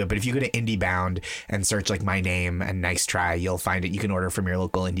website links to it, but if you go to IndieBound and search like my name and Nice Try, you'll find it. You can order from your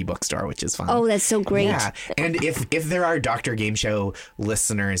local indie bookstore, which is fun. Oh, that's so great. Yeah, and if there are Dr. Game Show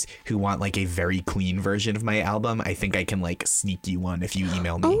listeners who want like a very clean version of my album, I think I can like sneak you one if you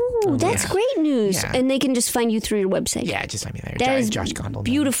email me. Oh, that's great news. Yeah. And they can just find you through your website. Yeah, just find me there. That is Josh Gondelman.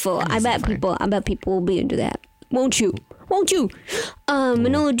 beautiful. I bet people will be into that. Won't you?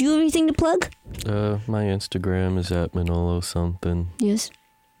 Manolo, do you have anything to plug? My Instagram is at Manolo something. Yes.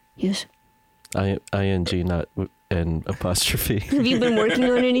 ING, not an apostrophe. Have you been working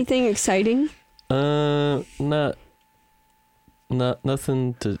on anything exciting? Not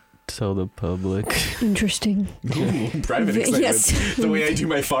nothing to tell the public. Interesting. Ooh, private excitement. Yes. The way I do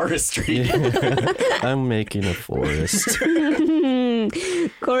my forestry. Yeah. I'm making a forest.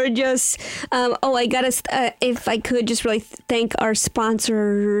 Gorgeous. I gotta, if I could just really thank our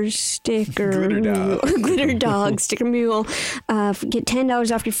sponsor, Glitter Dog, Sticker Mule. Get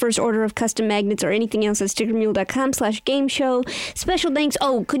 $10 off your first order of custom magnets or anything else at stickermule.com/gameshow. Special thanks.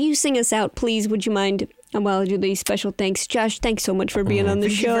 Oh, could you sing us out, please? Would you mind? While I do these special thanks. Josh, thanks so much for being on the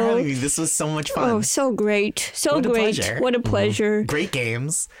Thank show. you for having me. This was so much fun. Oh, so great. What a pleasure. What a pleasure. Great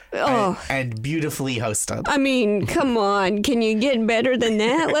games. Oh. And beautifully hosted. I mean, come on. Can you get better than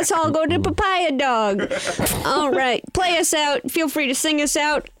that? Let's all go to Papaya Dog. All right. Play us out. Feel free to sing us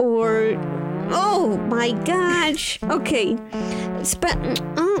out or... Oh, my gosh. Okay.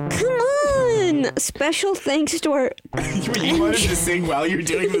 Come on. Special thanks to our... You wanted to sing while you're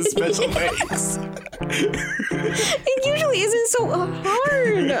doing the special thanks. It usually isn't so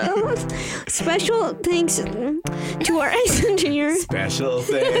hard. Special thanks to our ice engineer. Special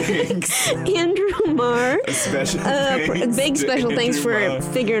thanks. Andrew Marr. Special thanks. Big special thanks for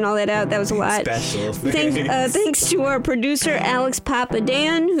figuring all that out. That was a lot. Special thanks. Thanks to our producer, Alex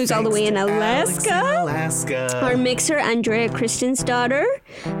Papadan, who's all the way in Alaska. Our mixer, Andrea Christensdottir,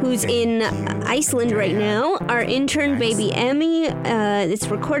 who's in Iceland right now. Our intern, Baby Emmy. It's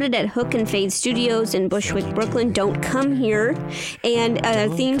recorded at Hook and Fade Studios in Bushwick, Brooklyn. Don't come here. And our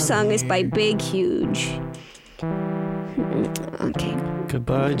theme song is by Big Huge. Okay.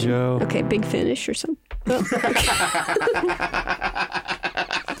 Goodbye, Joe. Okay, Big Finish or something. Oh,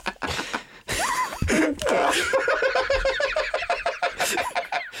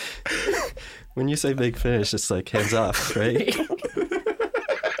 When you say big finish, it's like hands off, right?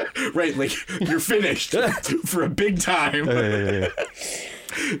 Right, like you're finished for a big time. Yeah.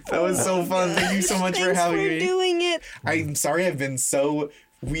 That was so fun. Thank you so much for having me. Thanks for doing it. I'm sorry I've been so...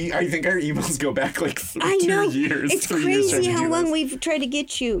 I think our emails go back like 2 years. It's 3 years crazy trying to how do long this. we've tried to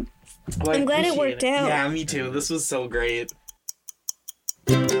get you. Well, I'm glad it worked out. Yeah, me too. This was so great.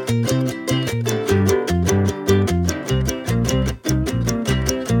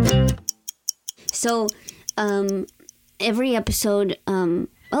 So, every episode,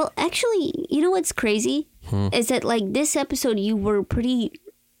 well, actually, you know what's crazy? Is that, like, this episode, you were pretty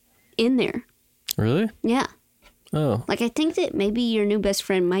in there. Really? Yeah. Oh. Like, I think that maybe your new best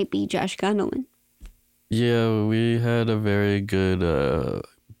friend might be Josh Gondelman. Yeah, we had a very good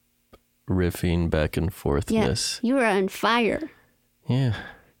riffing back and forthness. Yeah, you were on fire. Yeah.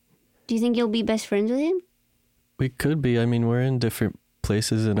 Do you think you'll be best friends with him? We could be. I mean, we're in different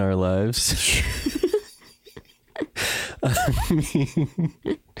places in our lives.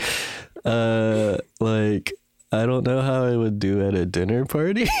 Like, I don't know how I would do at a dinner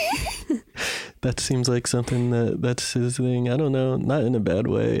party. That seems like something that's his thing. I don't know, not in a bad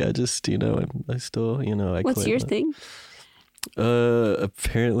way. I just, I still, I What's your thing?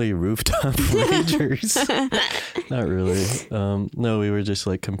 Apparently rooftop rangers. Not really. No, we were just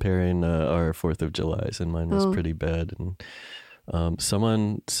like comparing our 4th of July's, and mine was pretty bad. And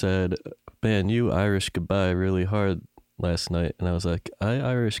someone said, "Man, you Irish goodbye really hard last night," and I was like, "I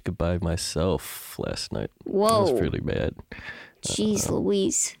Irish goodbye myself last night." Whoa, that was pretty bad. Jeez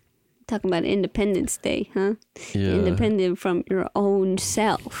Louise. Talking about Independence Day, huh? Yeah. Independent from your own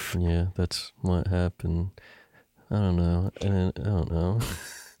self. Yeah, that's what happened. I don't know.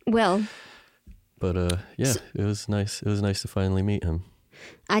 Well. But yeah, it was nice. It was nice to finally meet him.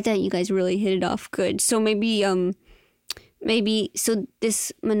 I thought you guys really hit it off good. So maybe so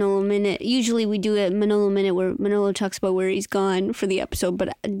this Manolo Minute, usually we do a Manolo Minute where Manolo talks about where he's gone for the episode,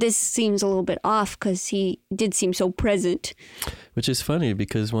 but this seems a little bit off because he did seem so present. Which is funny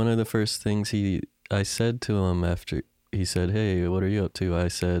because one of the first things I said to him after he said, "Hey, what are you up to?" I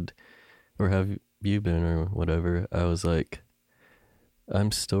said, "Or have you been," or whatever. I was like,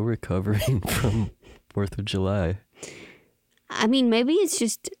 "I'm still recovering from 4th of July." I mean, maybe it's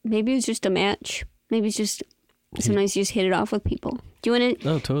just a match. Maybe it's just sometimes you just hit it off with people. Do you want to?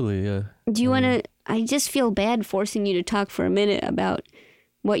 Oh, totally, yeah. Do you want to? I just feel bad forcing you to talk for a minute about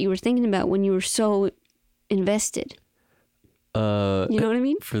what you were thinking about when you were so invested. You know what I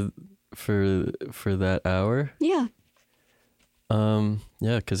mean? For that hour? Yeah.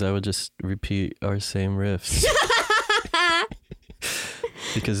 Yeah, because I would just repeat our same riffs.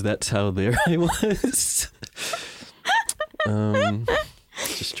 Because that's how there I was.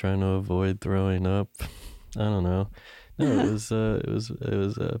 Just trying to avoid throwing up. I don't know. No, it was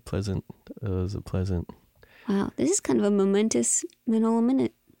a pleasant. It was a pleasant. Wow, this is kind of a momentous Manolo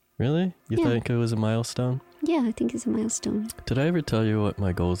Minute. Really? You think it was a milestone? Yeah, I think it's a milestone. Did I ever tell you what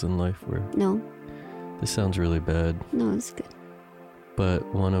my goals in life were? No. This sounds really bad. No, it's good. But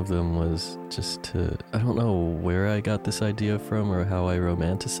one of them was just to, I don't know where I got this idea from or how I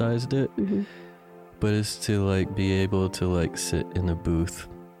romanticized it, but it's to like be able to like sit in a booth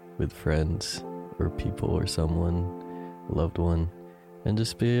with friends or people or someone, a loved one, and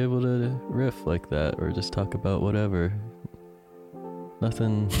just be able to riff like that or just talk about whatever.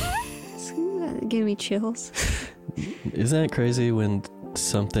 Nothing. Give me chills. Isn't it crazy when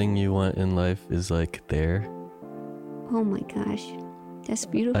something you want in life is like there? Oh my gosh. That's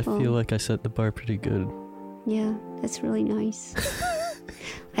beautiful. I feel like I set the bar pretty good. Yeah, that's really nice.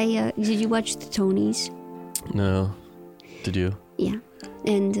 Did you watch the Tonys? No. Did you? Yeah.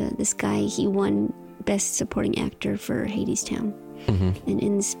 And this guy, he won Best Supporting Actor for Hadestown. And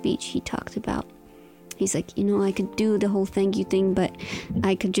in the speech, he talked about, he's like, I could do the whole thank you thing, but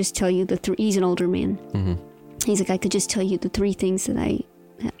I could just tell you he's an older man. He's like, I could just tell you the 3 things that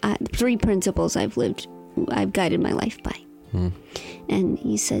 3 principles I've lived I've guided my life by. And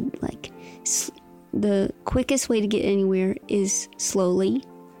he said, like, the quickest way to get anywhere is slowly.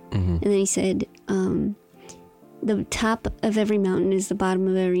 And then he said, the top of every mountain is the bottom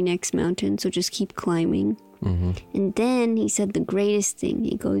of every next mountain, so just keep climbing. And then he said the greatest thing.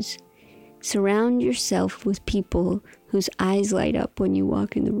 He goes, surround yourself with people whose eyes light up when you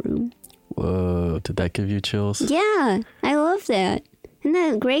walk in the room. Whoa, did that give you chills? Yeah, I love that. Isn't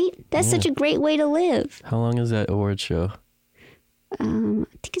that great? That's such a great way to live. How long is that award show? I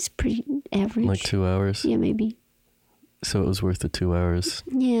think it's pretty average. Like 2 hours? Yeah, maybe. So it was worth the 2 hours.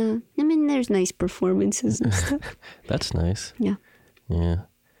 Yeah. I mean, there's nice performances and stuff. That's nice. Yeah. Yeah.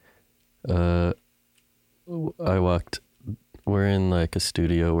 We're in like a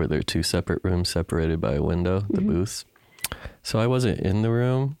studio where there are 2 separate rooms separated by a window, the booths. So I wasn't in the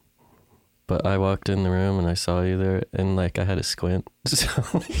room, but I walked in the room and I saw you there, and like I had a squint.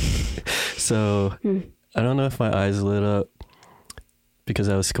 So I don't know if my eyes lit up because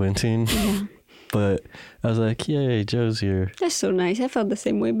I was squinting, but I was like, yay, Joe's here. That's so nice. I felt the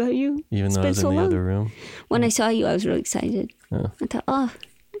same way about you. Even though I was in the other room. When I saw you, I was really excited. I thought,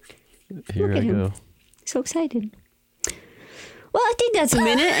 here I go. So excited. Well, I think that's a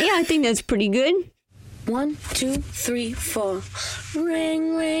minute. Yeah, I think that's pretty good. 1, 2, 3, 4.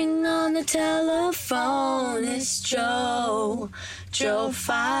 Ring, ring on the telephone. It's Joe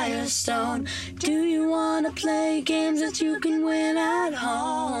Firestone. Do you want to play games that you can win at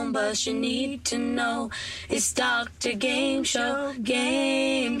home? But you need to know it's Dr. Game Show,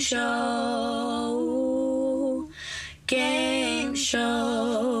 Game Show, Game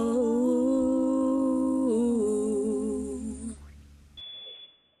Show.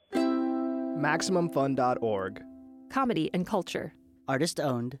 MaximumFun.org. Comedy and culture. Artist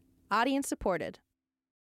owned. Audience supported.